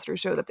Ghostbusters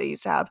show that they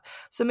used to have.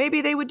 So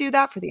maybe they would do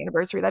that for the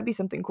anniversary. That'd be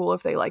something cool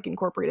if they like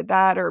incorporated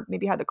that, or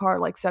maybe had the car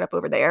like set up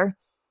over there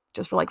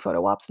just for like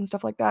photo ops and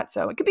stuff like that.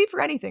 So it could be for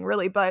anything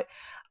really, but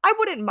I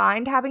wouldn't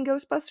mind having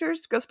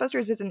Ghostbusters.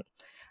 Ghostbusters isn't,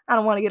 I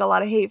don't want to get a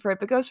lot of hate for it,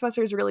 but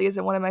Ghostbusters really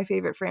isn't one of my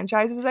favorite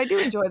franchises. I do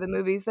enjoy the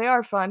movies. They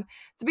are fun.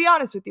 To be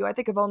honest with you, I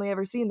think I've only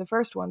ever seen the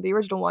first one, the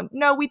original one.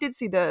 No, we did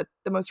see the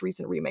most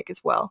recent remake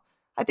as well.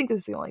 I think this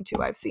is the only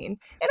 2 I've seen,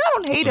 and I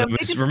don't hate them.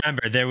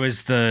 Remember, there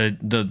was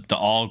the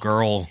all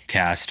girl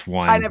cast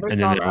one. I never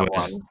saw that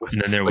one. And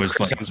then there was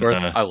like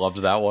I loved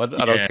that one.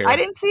 I don't care. I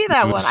didn't see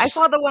that one. I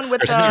saw the one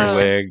with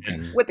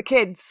the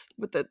kids,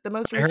 with the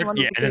most recent one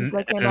with the kids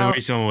that came out. The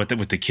recent one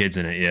with the kids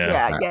in it.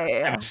 Yeah. I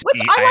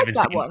like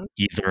that one.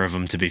 Either of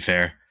them, to be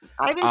fair.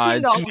 I haven't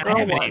seen the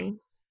all girl one.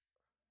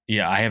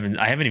 Yeah, I haven't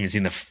even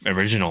seen the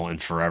original in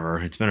forever.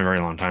 It's been a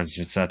very long time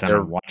since I sat down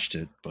and watched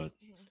it, but.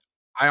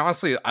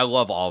 I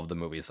love all of the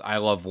movies. I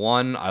love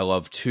 1. I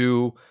love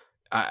 2.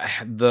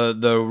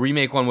 The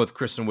remake one with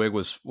Kristen Wiig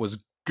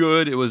was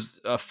good. It was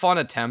a fun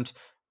attempt.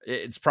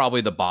 It's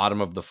probably the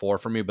bottom of the 4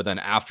 for me. But then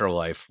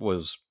Afterlife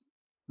was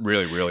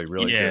really, really,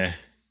 really good.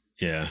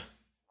 Yeah.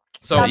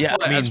 So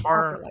as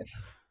far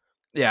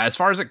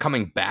as it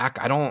coming back,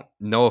 I don't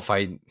know if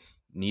I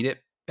need it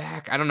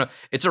back. I don't know.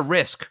 It's a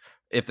risk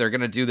if they're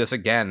gonna do this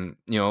again.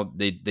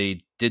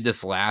 They did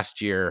this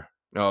last year.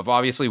 If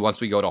obviously once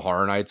we go to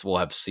Horror Nights, we'll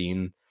have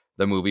seen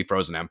the movie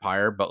Frozen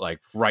Empire, but like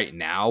right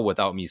now,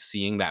 without me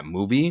seeing that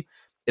movie,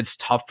 it's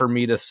tough for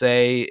me to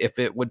say if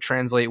it would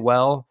translate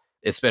well,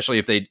 especially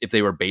if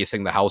they were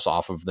basing the house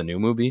off of the new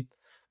movie.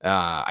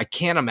 I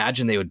can't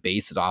imagine they would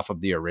base it off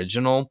of the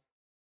original.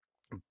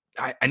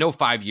 I know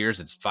 5 years,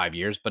 it's 5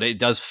 years, but it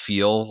does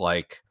feel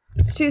like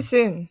It's too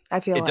soon, I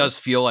feel it like. does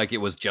feel like it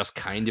was just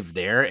kind of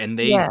there, and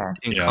they Yeah.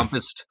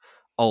 encompassed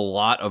a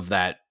lot of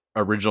that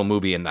original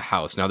movie in the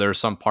house. Now there are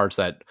some parts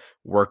that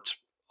worked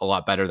a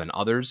lot better than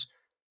others,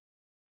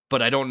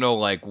 but I don't know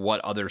like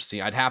what other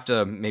scene. I'd have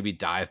to maybe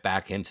dive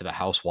back into the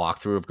house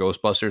walkthrough of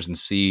Ghostbusters and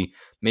see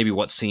maybe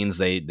what scenes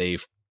they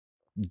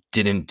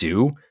didn't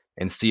do,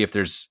 and see if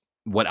there's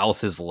what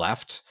else is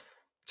left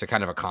to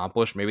kind of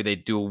accomplish. Maybe they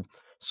do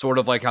sort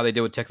of like how they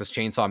did with Texas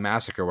Chainsaw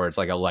Massacre, where it's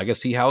like a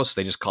legacy house.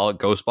 They just call it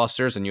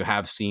Ghostbusters, and you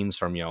have scenes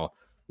from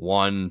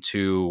 1,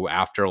 2,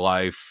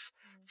 Afterlife,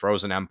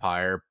 Frozen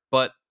Empire,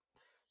 but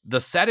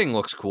the setting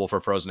looks cool for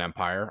Frozen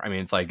Empire. I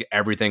mean, it's like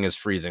everything is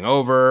freezing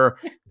over.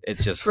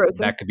 It's just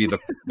Frozen. that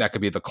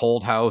could be the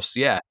cold house.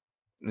 Yeah,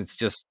 it's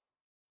just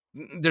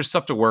there's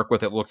stuff to work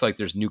with. It looks like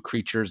there's new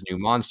creatures, new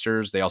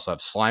monsters. They also have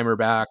Slimer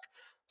back.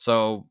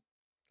 So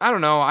I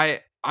don't know.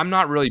 I'm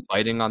not really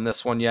biting on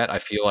this one yet. I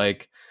feel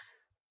like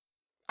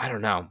I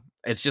don't know.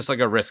 It's just like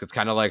a risk. It's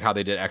kind of like how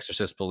they did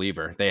Exorcist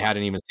Believer. They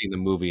hadn't even seen the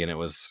movie and it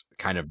was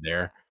kind of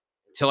there.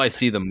 Till I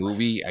see the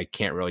movie, I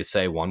can't really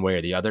say one way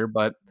or the other,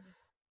 but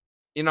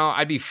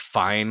I'd be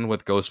fine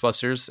with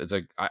Ghostbusters. It's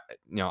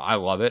I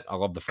love it. I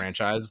love the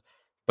franchise.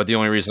 But the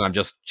only reason I'm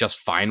just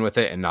fine with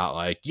it and not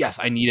like, yes,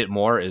 I need it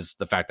more is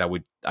the fact that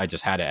I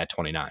just had it at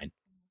 29.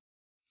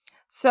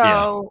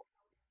 So,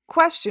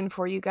 question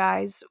for you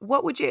guys.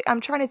 What would you, I'm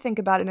trying to think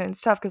about it, and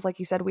it's tough because like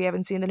you said, we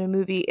haven't seen the new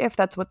movie, if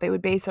that's what they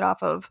would base it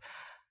off of.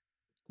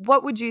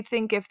 What would you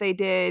think if they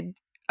did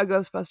a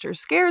Ghostbusters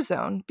scare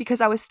zone?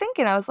 Because I was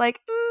thinking, I was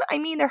like, I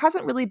mean, there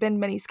hasn't really been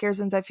many scare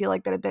zones I feel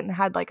like that have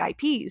had like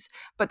IPs.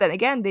 But then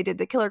again, they did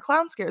the Killer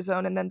Clown scare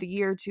zone, and then the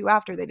year or two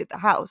after, they did the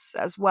house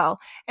as well.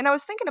 And I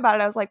was thinking about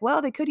it. I was like,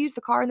 well, they could use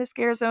the car in the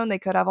scare zone. They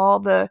could have all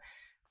the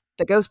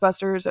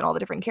Ghostbusters and all the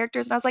different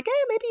characters. And I was like,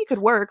 maybe it could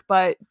work.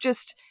 But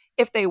just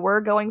if they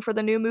were going for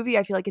the new movie,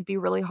 I feel like it'd be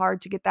really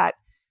hard to get that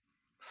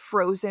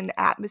frozen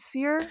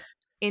atmosphere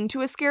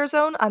into a scare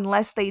zone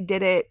unless they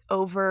did it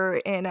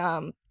over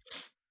in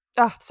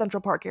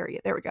Central Park area.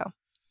 There we go.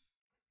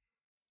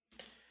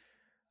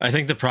 I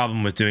think the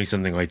problem with doing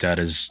something like that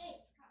is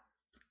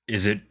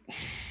it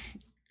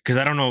because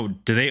I don't know,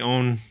 do they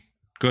own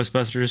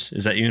Ghostbusters?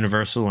 Is that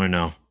Universal or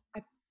no?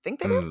 I think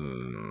they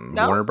do.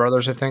 No? Warner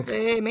Brothers, I think.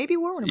 Maybe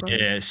Warner Brothers.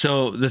 Yeah.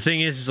 So the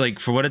thing is like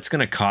for what it's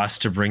going to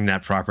cost to bring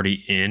that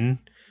property in,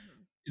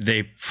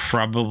 they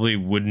probably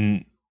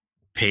wouldn't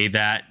pay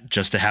that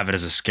just to have it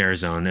as a scare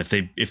zone. If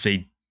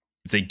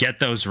they get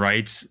those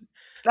rights,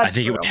 I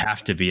think it would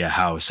have to be a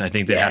house. I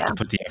think they'd have to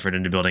put the effort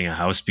into building a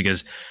house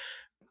because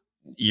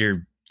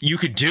you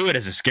could do it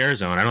as a scare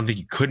zone. I don't think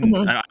you couldn't.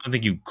 I don't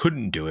think you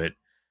couldn't do it.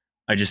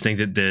 I just think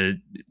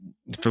that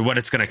for what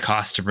it's going to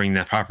cost to bring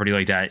that property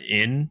like that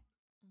in,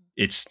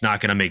 it's not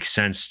going to make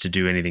sense to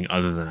do anything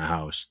other than a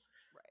house.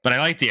 But I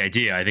like the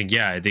idea. I think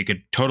they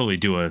could totally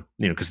do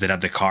because they'd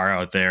have the car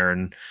out there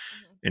and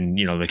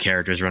the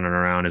characters running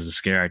around as the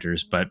scare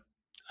actors. But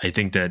I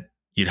think that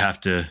you'd have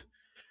to.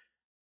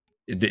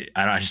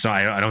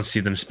 I don't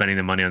see them spending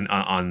the money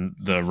on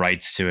the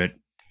rights to it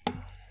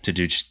to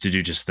do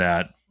just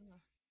that.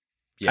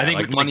 Yeah, I think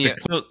like money.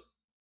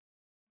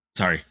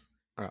 Sorry,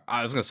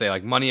 I was gonna say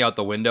like money out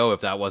the window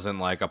if that wasn't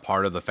like a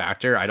part of the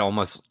factor. I'd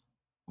almost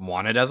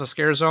want it as a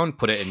scare zone.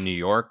 Put it in New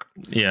York.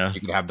 Yeah,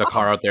 you could have the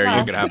car out there.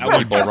 You could have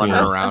people running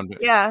around.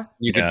 Yeah,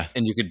 you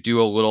could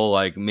do a little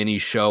like mini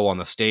show on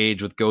the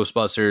stage with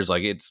Ghostbusters.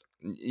 Like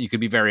you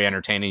could be very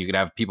entertaining. You could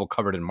have people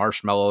covered in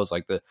marshmallows,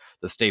 like the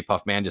Stay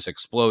Puft Man just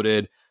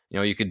exploded.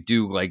 You could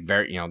do like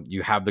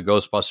you have the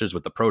Ghostbusters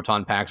with the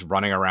proton packs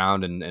running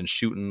around and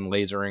shooting,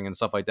 lasering and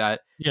stuff like that.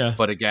 Yeah.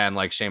 But again,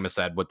 like Seamus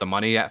said, with the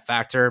money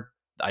factor,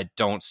 I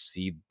don't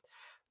see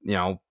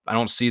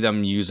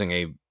them using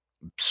a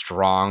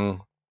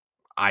strong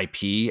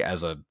IP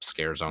as a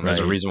scare zone. There's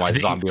a reason why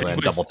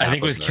Zombieland Double Tap. I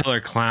think with Killer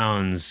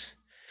Clowns,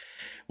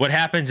 what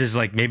happens is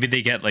like maybe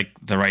they get like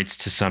the rights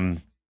to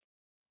some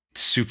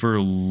super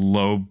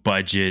low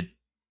budget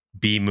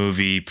B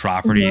movie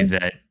property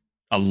that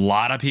a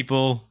lot of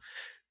people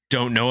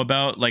don't know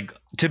about. Like,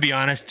 to be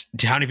honest,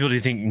 how many people do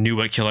you think knew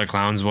what Killer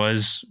Clowns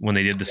was when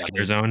they did the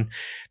scare zone?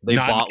 They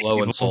bought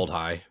low and sold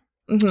high.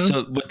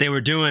 So what they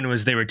were doing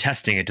was they were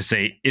testing it to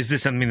say, is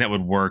this something that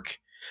would work?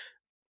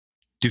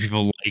 Do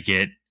people like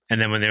it?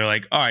 And then when they were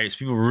like, all right, so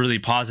people were really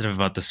positive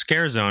about the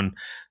scare zone,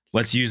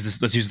 let's use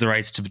the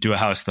rights to do a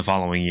house the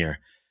following year.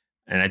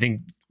 And I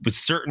think with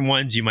certain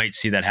ones, you might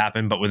see that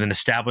happen, but with an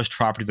established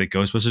property like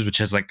Ghostbusters, which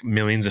has like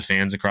millions of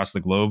fans across the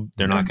globe,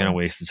 they're not going to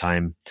waste the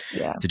time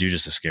to do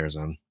just a scare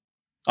zone.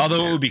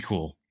 Although it would be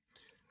cool.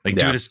 Like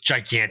do this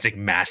gigantic,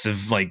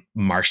 massive, like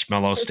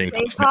marshmallow Stay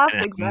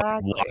Puft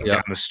exactly. Walk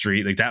down the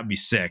street. Like that would be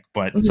sick.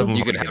 But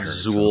you could have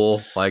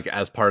Zool like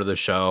as part of the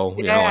show.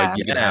 You know, like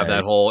you could have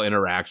that whole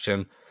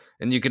interaction.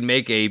 And you could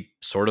make a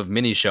sort of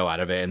mini show out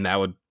of it, and that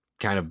would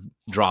kind of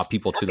draw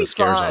people to That'd the be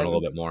scare zone fun. a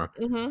little bit more.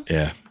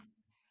 Yeah.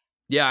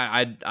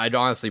 Yeah, I'd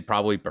honestly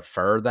probably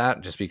prefer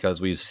that just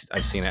because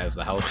I've seen it as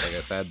the house, like I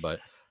said. But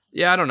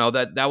yeah, I don't know,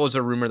 that was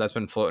a rumor that's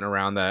been floating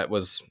around that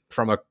was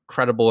from a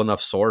credible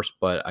enough source.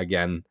 But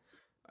again,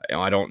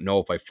 I don't know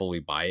if I fully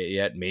buy it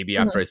yet. Maybe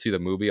after I see the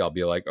movie, I'll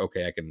be like,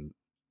 okay,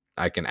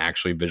 I can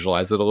actually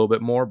visualize it a little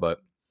bit more. But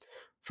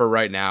for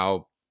right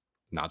now,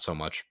 not so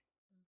much.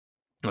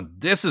 Now,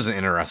 this is an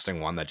interesting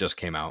one that just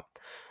came out.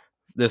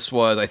 This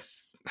was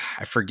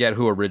I forget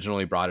who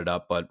originally brought it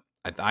up, but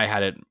I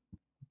had it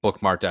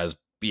bookmarked as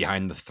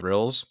Behind the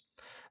Thrills,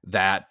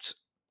 that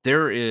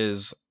there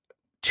is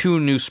 2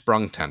 new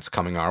Sprung Tents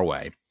coming our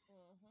way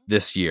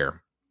this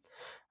year.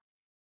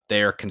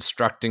 They are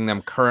constructing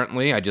them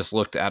currently. I just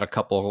looked at a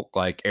couple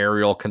like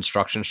aerial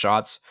construction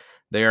shots.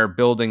 They are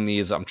building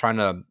these. I'm trying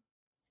to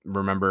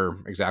remember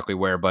exactly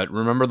where, but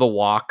remember the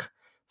walk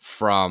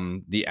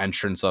from the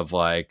entrance of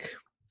like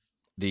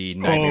the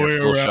Nightmare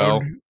Fuel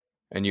show,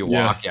 and you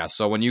walk. Yeah.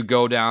 So when you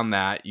go down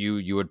that,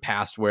 you would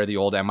pass where the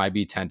old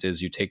MIB tent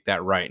is. You take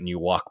that right and you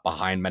walk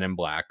behind Men in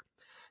Black.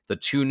 The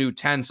 2 new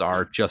tents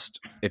are just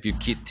if you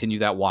continue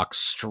that walk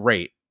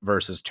straight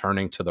versus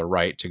turning to the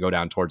right to go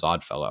down towards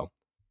Oddfellow.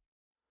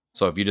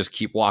 So if you just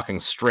keep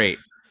walking straight,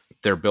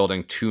 they're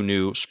building 2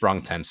 new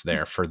Sprung Tents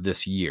there for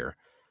this year.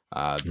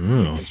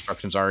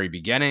 Construction's already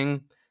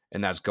beginning,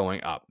 and that's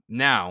going up.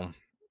 Now,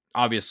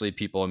 obviously,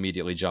 people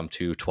immediately jump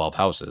to 12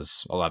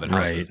 houses, 11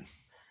 houses. Right.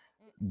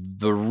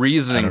 The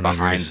reasoning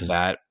behind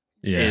that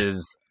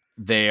is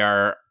they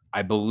are,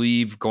 I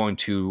believe, going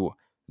to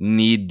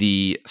need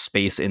the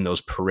space in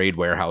those parade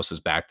warehouses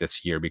back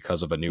this year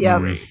because of a new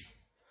parade.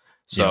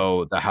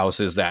 So the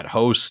houses that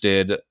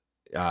hosted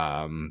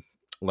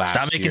last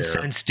Stop making year,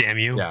 sense, damn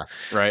you. Yeah,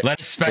 right. Let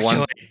us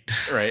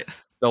speculate.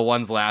 The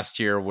ones last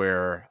year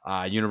where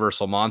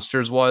Universal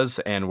Monsters was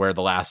and where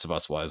The Last of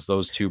Us was,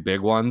 those 2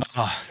 big ones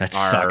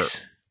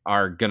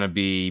are going to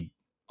be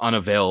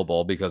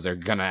unavailable because they're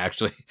going to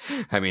actually,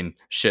 I mean,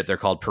 shit, they're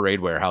called parade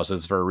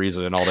warehouses for a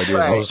reason, and all they do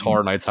is host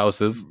Horror Nights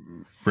houses.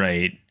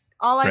 Right.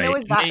 All I know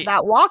is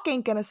that walk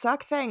ain't going to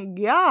suck, thank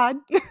God.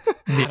 These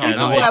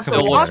people have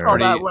to walk all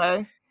that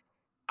way.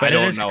 I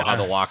don't know how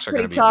the walks are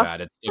going to be bad.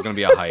 It's still going to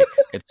be a hike.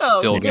 It's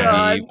still going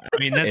to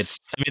be.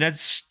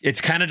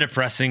 It's kind of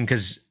depressing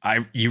because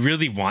you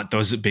really want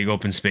those big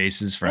open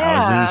spaces for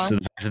houses. So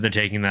the fact that they're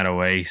taking that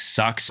away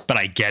sucks. But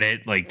I get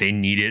it. Like they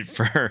need it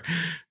for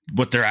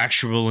what their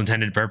actual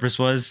intended purpose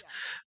was.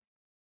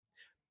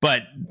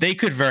 But they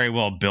could very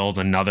well build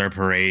another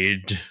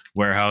parade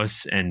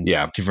warehouse and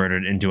convert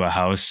it into a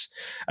house.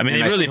 I mean,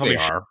 they really probably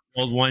should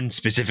build one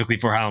specifically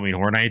for Halloween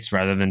Horror Nights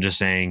rather than just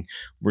saying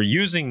we're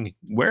using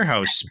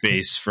warehouse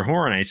space for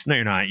Horror Nights. No,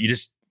 you're not. You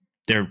just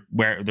they're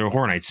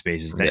Horror Night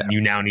spaces that you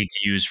now need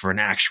to use for an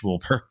actual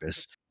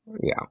purpose.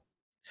 Yeah.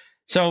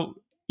 So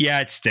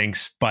yeah, it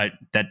stinks, but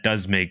that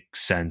does make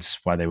sense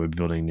why they would be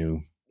building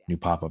new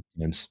pop-up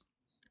tents.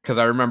 Because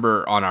I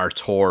remember on our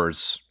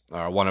tours,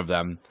 one of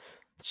them,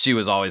 she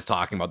was always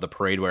talking about the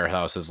parade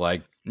warehouses.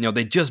 Like,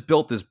 they just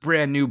built this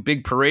brand new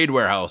big parade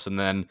warehouse. And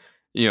then,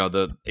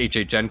 the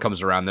HHN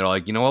comes around. They're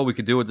like, you know what we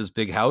could do with this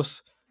big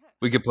house?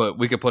 We could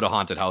put a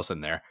haunted house in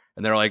there.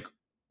 And they're like,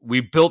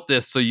 we built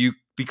this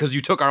because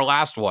you took our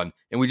last one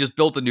and we just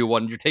built a new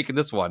one. You're taking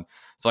this one.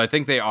 So I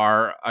think they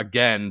are,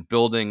 again,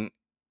 building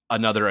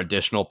another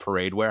additional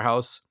parade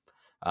warehouse.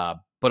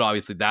 But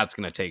obviously that's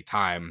going to take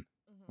time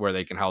where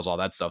they can house all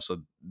that stuff. So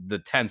the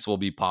tents will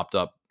be popped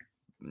up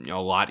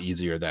a lot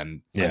easier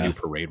than a new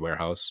parade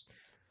warehouse.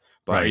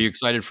 But are you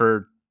excited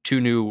for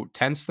 2 new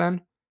tents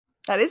then?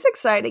 That is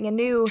exciting. A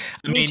new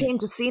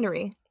change of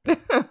scenery.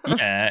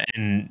 Yeah,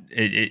 and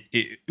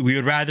we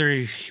would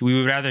rather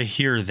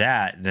hear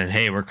that than,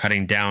 hey, we're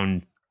cutting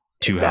down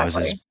 2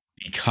 houses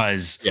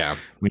because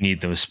we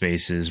need those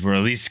spaces. We're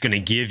at least going to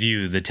give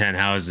you the 10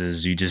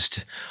 houses. You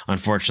just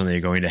unfortunately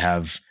are going to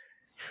have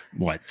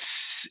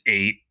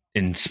 8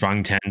 in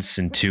Sprung Tents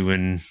and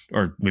 2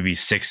 or maybe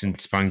 6 in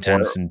Sprung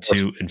Tents and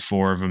 2 and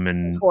 4 of them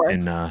in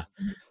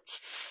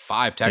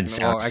 5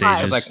 technical.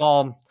 Because I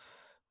call them,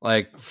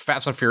 like,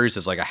 Fast and Furious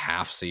is like a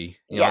half C.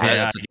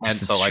 That's a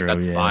tent, so like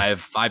that's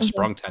 5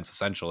 Sprung Tents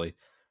essentially,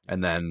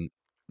 and then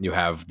you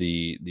have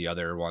the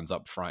other ones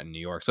up front in New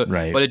York. So,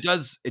 but it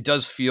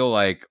does feel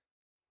like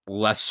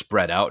less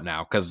spread out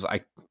now because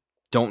I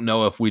don't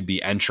know if we'd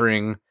be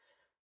entering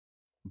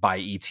by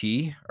ET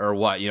or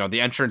what.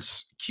 The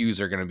entrance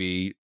queues are going to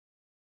be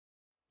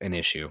an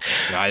issue.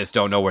 I just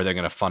don't know where they're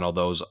going to funnel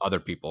those other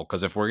people,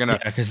 because if we're going to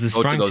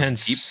go to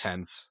those deep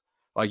tents,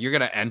 like, you're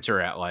going to enter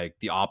at like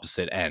the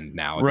opposite end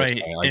now at this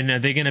point. Like, and are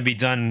they going to be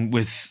done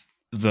with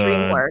the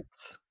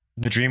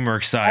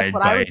DreamWorks side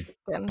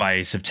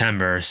by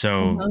September?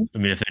 So I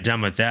mean, if they're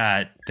done with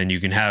that, then you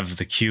can have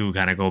the queue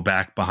kind of go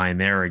back behind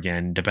there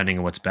again, depending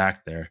on what's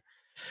back there.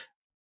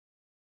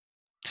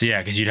 So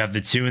because you'd have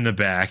the 2 in the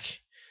back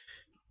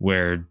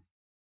where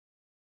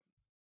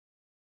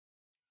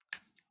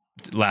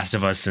Last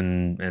of Us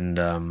and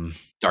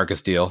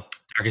Darkest Deal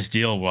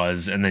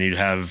was, and then you'd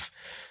have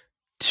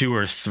 2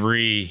 or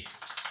 3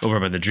 over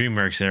by the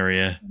DreamWorks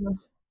area. Mhm.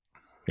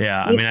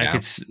 Yeah, I mean, I Yeah.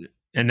 could,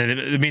 and then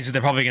it means that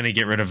they're probably going to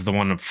get rid of the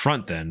one up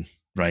front, then,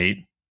 right?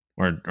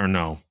 Or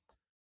no?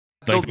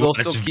 Like They'll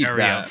that's still keep very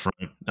that. up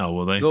front. Oh,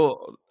 will they?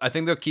 I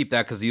think they'll keep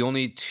that because the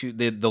only two,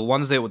 the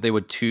ones that they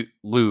would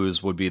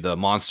lose would be the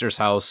Monsters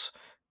House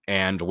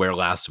and where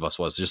Last of Us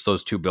was. Just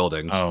those two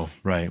buildings. Oh,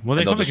 right. Well,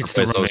 they And they'll probably just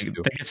could still replace run. those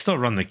two. They could still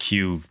run the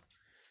queue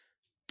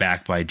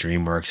back by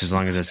DreamWorks as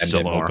long as it's Extend still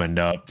it more. opened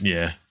up.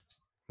 Yeah.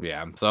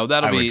 Yeah, so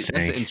that'll I would be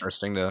that's think.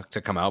 interesting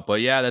to come out.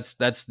 But yeah,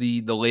 that's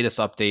the latest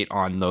update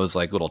on those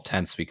like little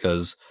tents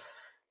because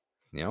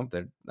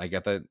I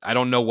get that. I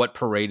don't know what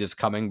parade is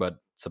coming, but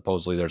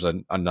supposedly there's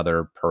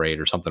another parade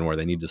or something where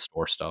they need to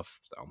store stuff.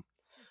 So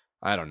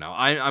I don't know.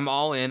 I'm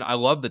all in. I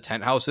love the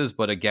tent houses,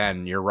 but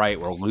again, you're right.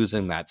 We're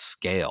losing that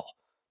scale.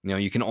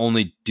 You can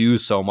only do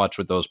so much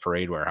with those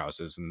parade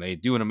warehouses, and they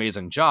do an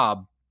amazing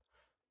job,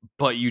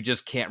 but you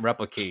just can't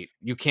replicate.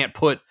 You can't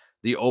put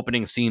the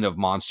opening scene of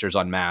Monsters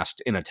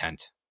Unmasked in a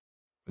tent.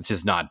 It's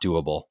just not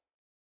doable.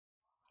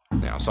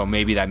 So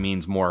maybe that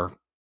means more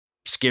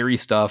scary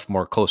stuff,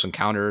 more close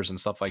encounters and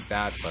stuff like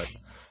that. But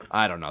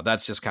I don't know.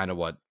 That's just kind of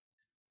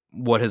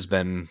what has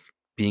been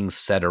being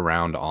said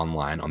around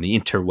online on the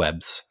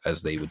interwebs,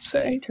 as they would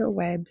say.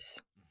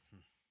 Interwebs.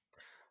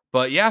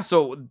 But yeah,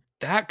 so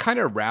that kind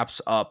of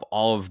wraps up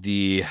all of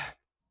the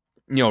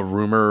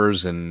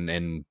rumors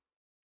and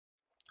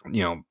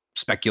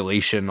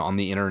speculation on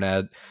the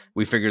internet.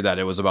 We figured that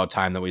it was about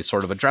time that we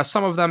sort of address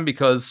some of them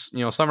because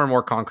some are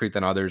more concrete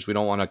than others. We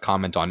don't want to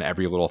comment on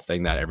every little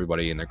thing that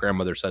everybody and their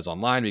grandmother says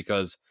online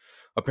because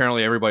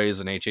apparently everybody is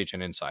an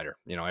HHN insider.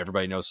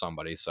 Everybody knows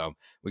somebody, so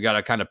we got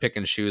to kind of pick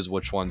and choose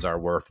which ones are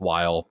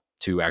worthwhile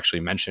to actually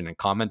mention and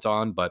comment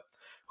on. But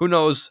who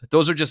knows?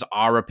 Those are just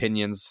our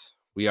opinions.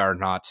 We are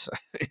not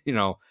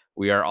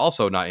we are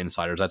also not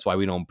insiders. That's why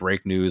we don't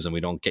break news and we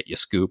don't get you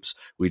scoops.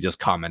 We just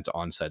comment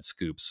on said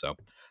scoops. So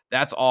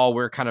that's all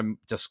we're kind of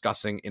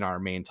discussing in our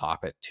main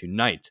topic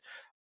tonight.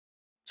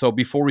 So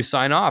before we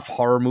sign off,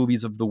 horror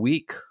movies of the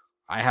week.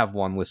 I have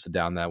one listed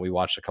down that we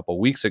watched a couple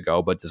weeks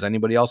ago, but does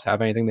anybody else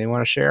have anything they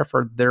want to share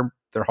for their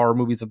horror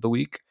movies of the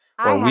week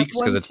or weeks?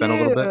 Because it's been a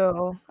little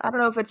bit. I don't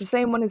know if it's the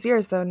same one as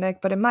yours though,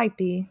 Nick, but it might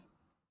be.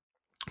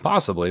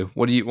 Possibly.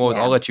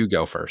 I'll let you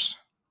go first.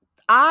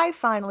 I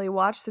finally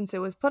watched, since it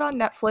was put on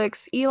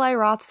Netflix, Eli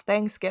Roth's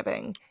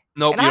Thanksgiving.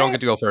 Nope, you don't get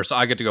to go first.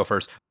 I get to go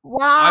first.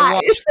 Why? I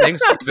watched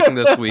Thanksgiving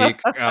this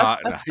week.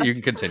 You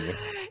can continue.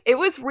 It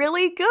was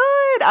really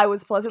good. I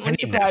was pleasantly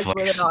surprised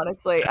with it,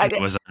 honestly.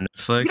 It was on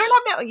Netflix. You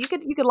don't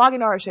have you could log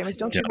into our Seamus.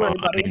 Don't you worry,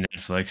 buddy. I mean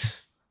Netflix.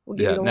 We'll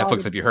give you the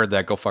Netflix. login. If you heard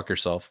that, go fuck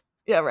yourself.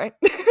 Yeah, right.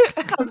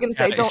 I was gonna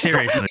say, don't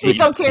seriously. please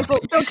don't cancel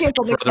Nick's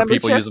For other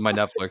people membership. using my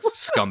Netflix,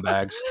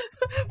 scumbags.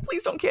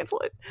 Please don't cancel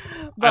it.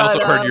 I also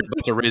heard you're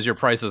about to raise your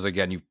prices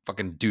again, you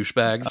fucking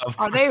douchebags. Of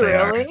Are course they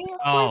are. really?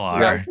 Of course All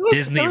they are. are.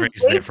 Disney so is raised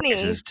their Disney.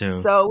 prices too.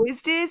 So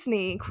is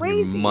Disney.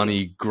 Crazy.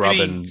 Money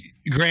grubbing.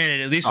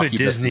 Granted, at least with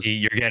Disney,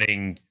 you're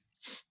getting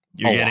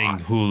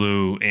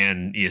Hulu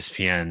and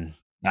ESPN.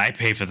 I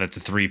pay for the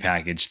 3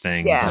 package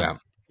thing. Yeah.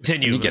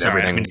 Continue. You get Sorry,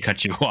 everything. I'm going to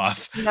cut you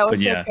off. No, but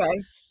it's yeah.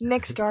 okay.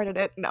 Nick started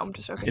it. No, I'm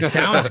just joking. It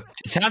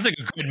sounds like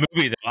a good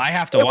movie though. I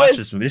have to It watch was-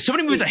 this movie. There's so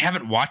many movies I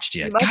haven't watched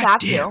yet. You might God have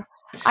damn. to.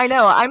 I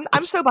know.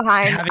 I'm so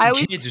behind.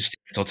 Having kids who stay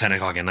until 10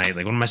 o'clock at night.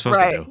 Like, what am I supposed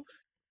to do?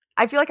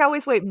 I feel like I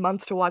always wait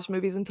months to watch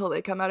movies until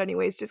they come out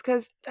anyways, just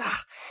because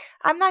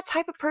I'm that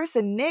type of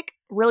person. Nick,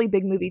 really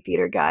big movie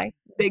theater guy.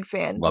 Big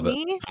fan. Love it.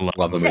 Me, I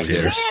Love the movie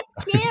theaters.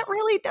 can't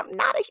really. I'm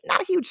not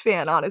a huge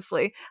fan,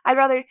 honestly. I'd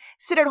rather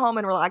sit at home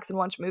and relax and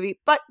watch a movie.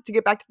 But to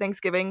get back to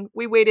Thanksgiving,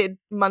 we waited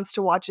months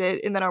to watch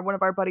it, and then one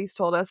of our buddies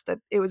told us that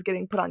it was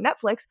getting put on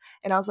Netflix,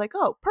 and I was like,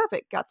 oh,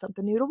 perfect, got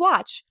something new to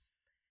watch.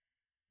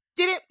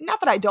 Not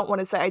that I don't want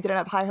to say I didn't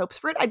have high hopes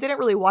for it. I didn't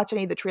really watch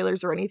any of the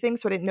trailers or anything,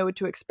 so I didn't know what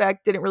to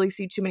expect. Didn't really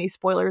see too many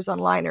spoilers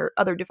online or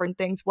other different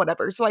things,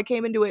 whatever. So I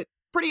came into it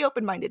pretty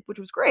open-minded, which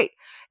was great.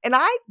 And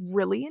I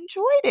really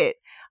enjoyed it.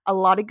 A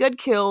lot of good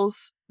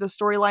kills. The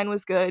storyline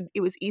was good.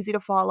 It was easy to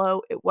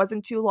follow. It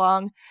wasn't too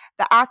long.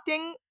 The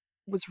acting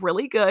was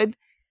really good.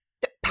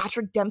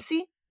 Patrick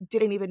Dempsey,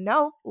 didn't even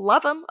know.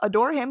 Love him.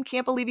 Adore him.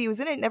 Can't believe he was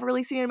in it. Never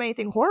really seen him in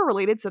anything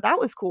horror-related, so that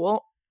was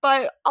cool.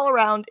 But all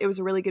around, it was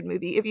a really good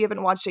movie. If you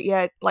haven't watched it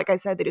yet, like I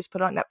said, they just put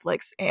it on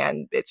Netflix,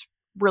 and it's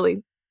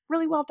really,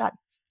 really well done.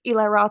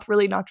 Eli Roth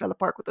really knocked it out of the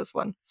park with this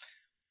one.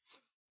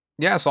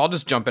 Yeah, so I'll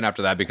just jump in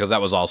after that because that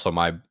was also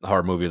my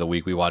horror movie of the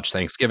week. We watched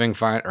Thanksgiving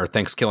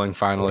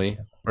finally.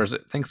 Or is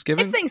it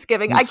Thanksgiving? It's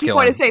Thanksgiving. I keep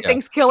wanting to say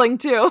Thanksgiving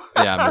too.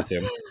 Yeah, me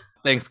too.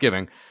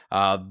 Thanksgiving.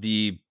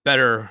 The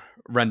better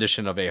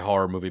rendition of a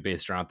horror movie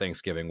based around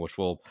Thanksgiving, which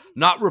will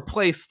not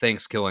replace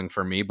Thanksgiving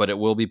for me, but it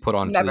will be put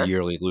onto the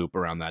yearly loop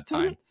around that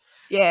time.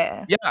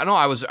 Yeah. Yeah, no,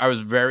 I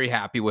was very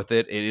happy with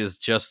it. It is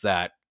just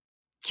that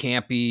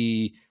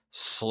campy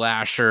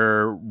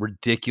slasher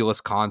ridiculous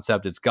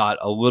concept. It's got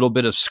a little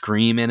bit of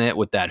Scream in it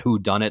with that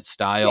whodunit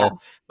style,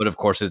 but of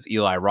course it's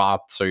Eli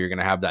Roth, so you're going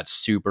to have that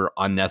super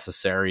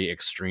unnecessary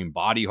extreme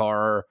body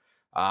horror.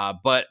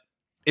 But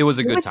it was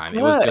a good time.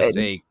 It was just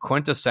a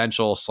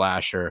quintessential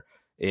slasher.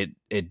 It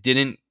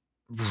didn't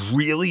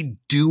really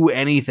do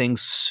anything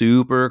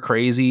super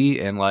crazy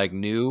and like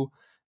new,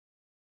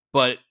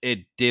 but it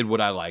did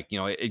what I like. You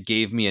know, it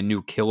gave me a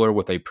new killer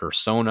with a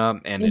persona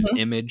and an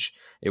image.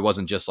 It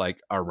wasn't just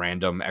like a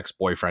random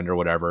ex-boyfriend or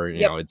whatever.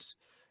 You know,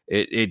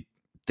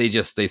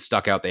 they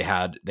stuck out. They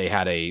had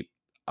a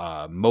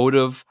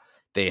motive.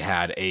 They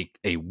had a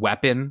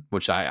weapon,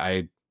 which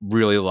I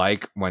really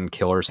like when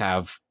killers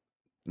have,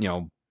 you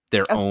know,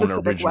 their A own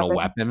specific original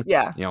weapon.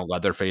 Yeah. You know,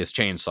 Leatherface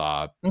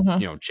chainsaw, you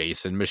know,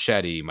 Jason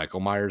machete,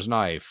 Michael Myers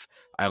knife.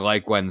 I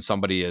like when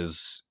somebody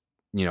is,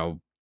 you know,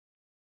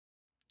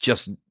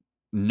 just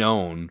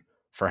known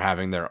for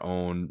having their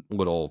own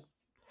little,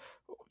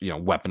 you know,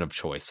 weapon of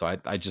choice. So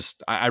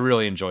I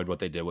really enjoyed what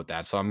they did with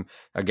that. So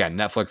again,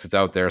 Netflix is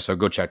out there, so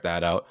go check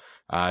that out.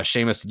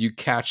 Seamus, did you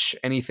catch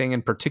anything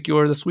in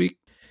particular this week?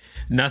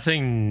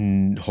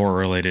 Nothing horror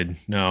related.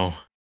 No,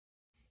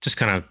 just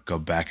kind of go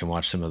back and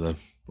watch some of the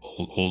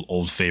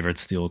old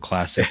favorites, the old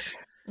classics,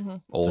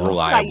 Old So-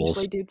 reliables. I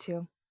usually do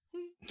too.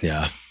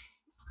 yeah.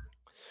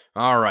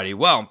 Alrighty,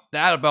 well,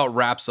 that about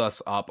wraps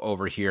us up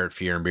over here at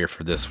Fear and Beer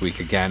for this week.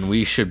 Again,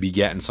 we should be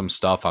getting some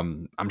stuff.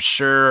 I'm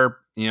sure,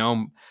 you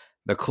know,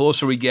 the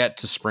closer we get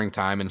to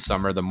springtime and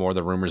summer, the more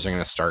the rumors are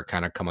going to start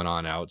kind of coming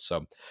on out.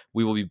 So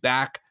we will be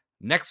back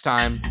next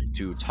time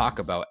to talk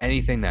about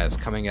anything that is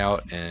coming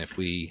out. And if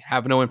we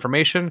have no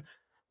information,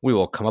 we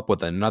will come up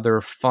with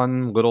another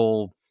fun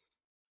little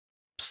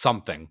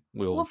something.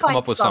 We'll come find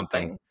up with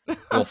something.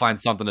 We'll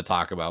find something to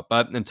talk about.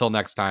 But until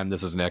next time,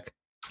 this is Nick.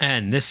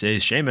 And this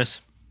is Seamus.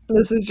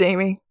 This is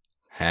Jamie.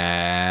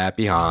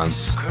 Happy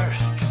Hans. Cursed.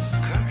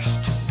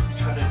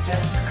 To the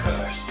death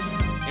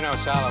cursed. You know,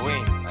 it's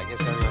Halloween. I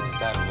guess everyone's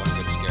entitled to one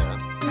good scare.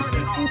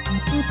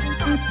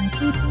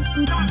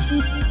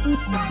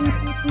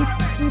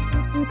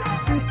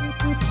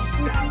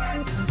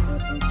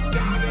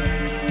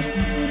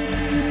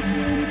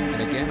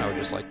 And again, I would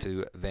just like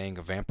to thank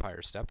Vampire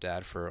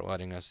Stepdad for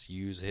letting us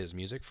use his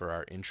music for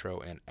our intro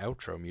and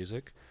outro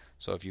music.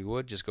 So if you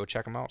would, just go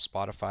check him out.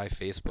 Spotify,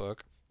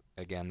 Facebook.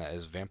 Again, that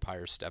is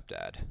Vampire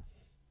Stepdad.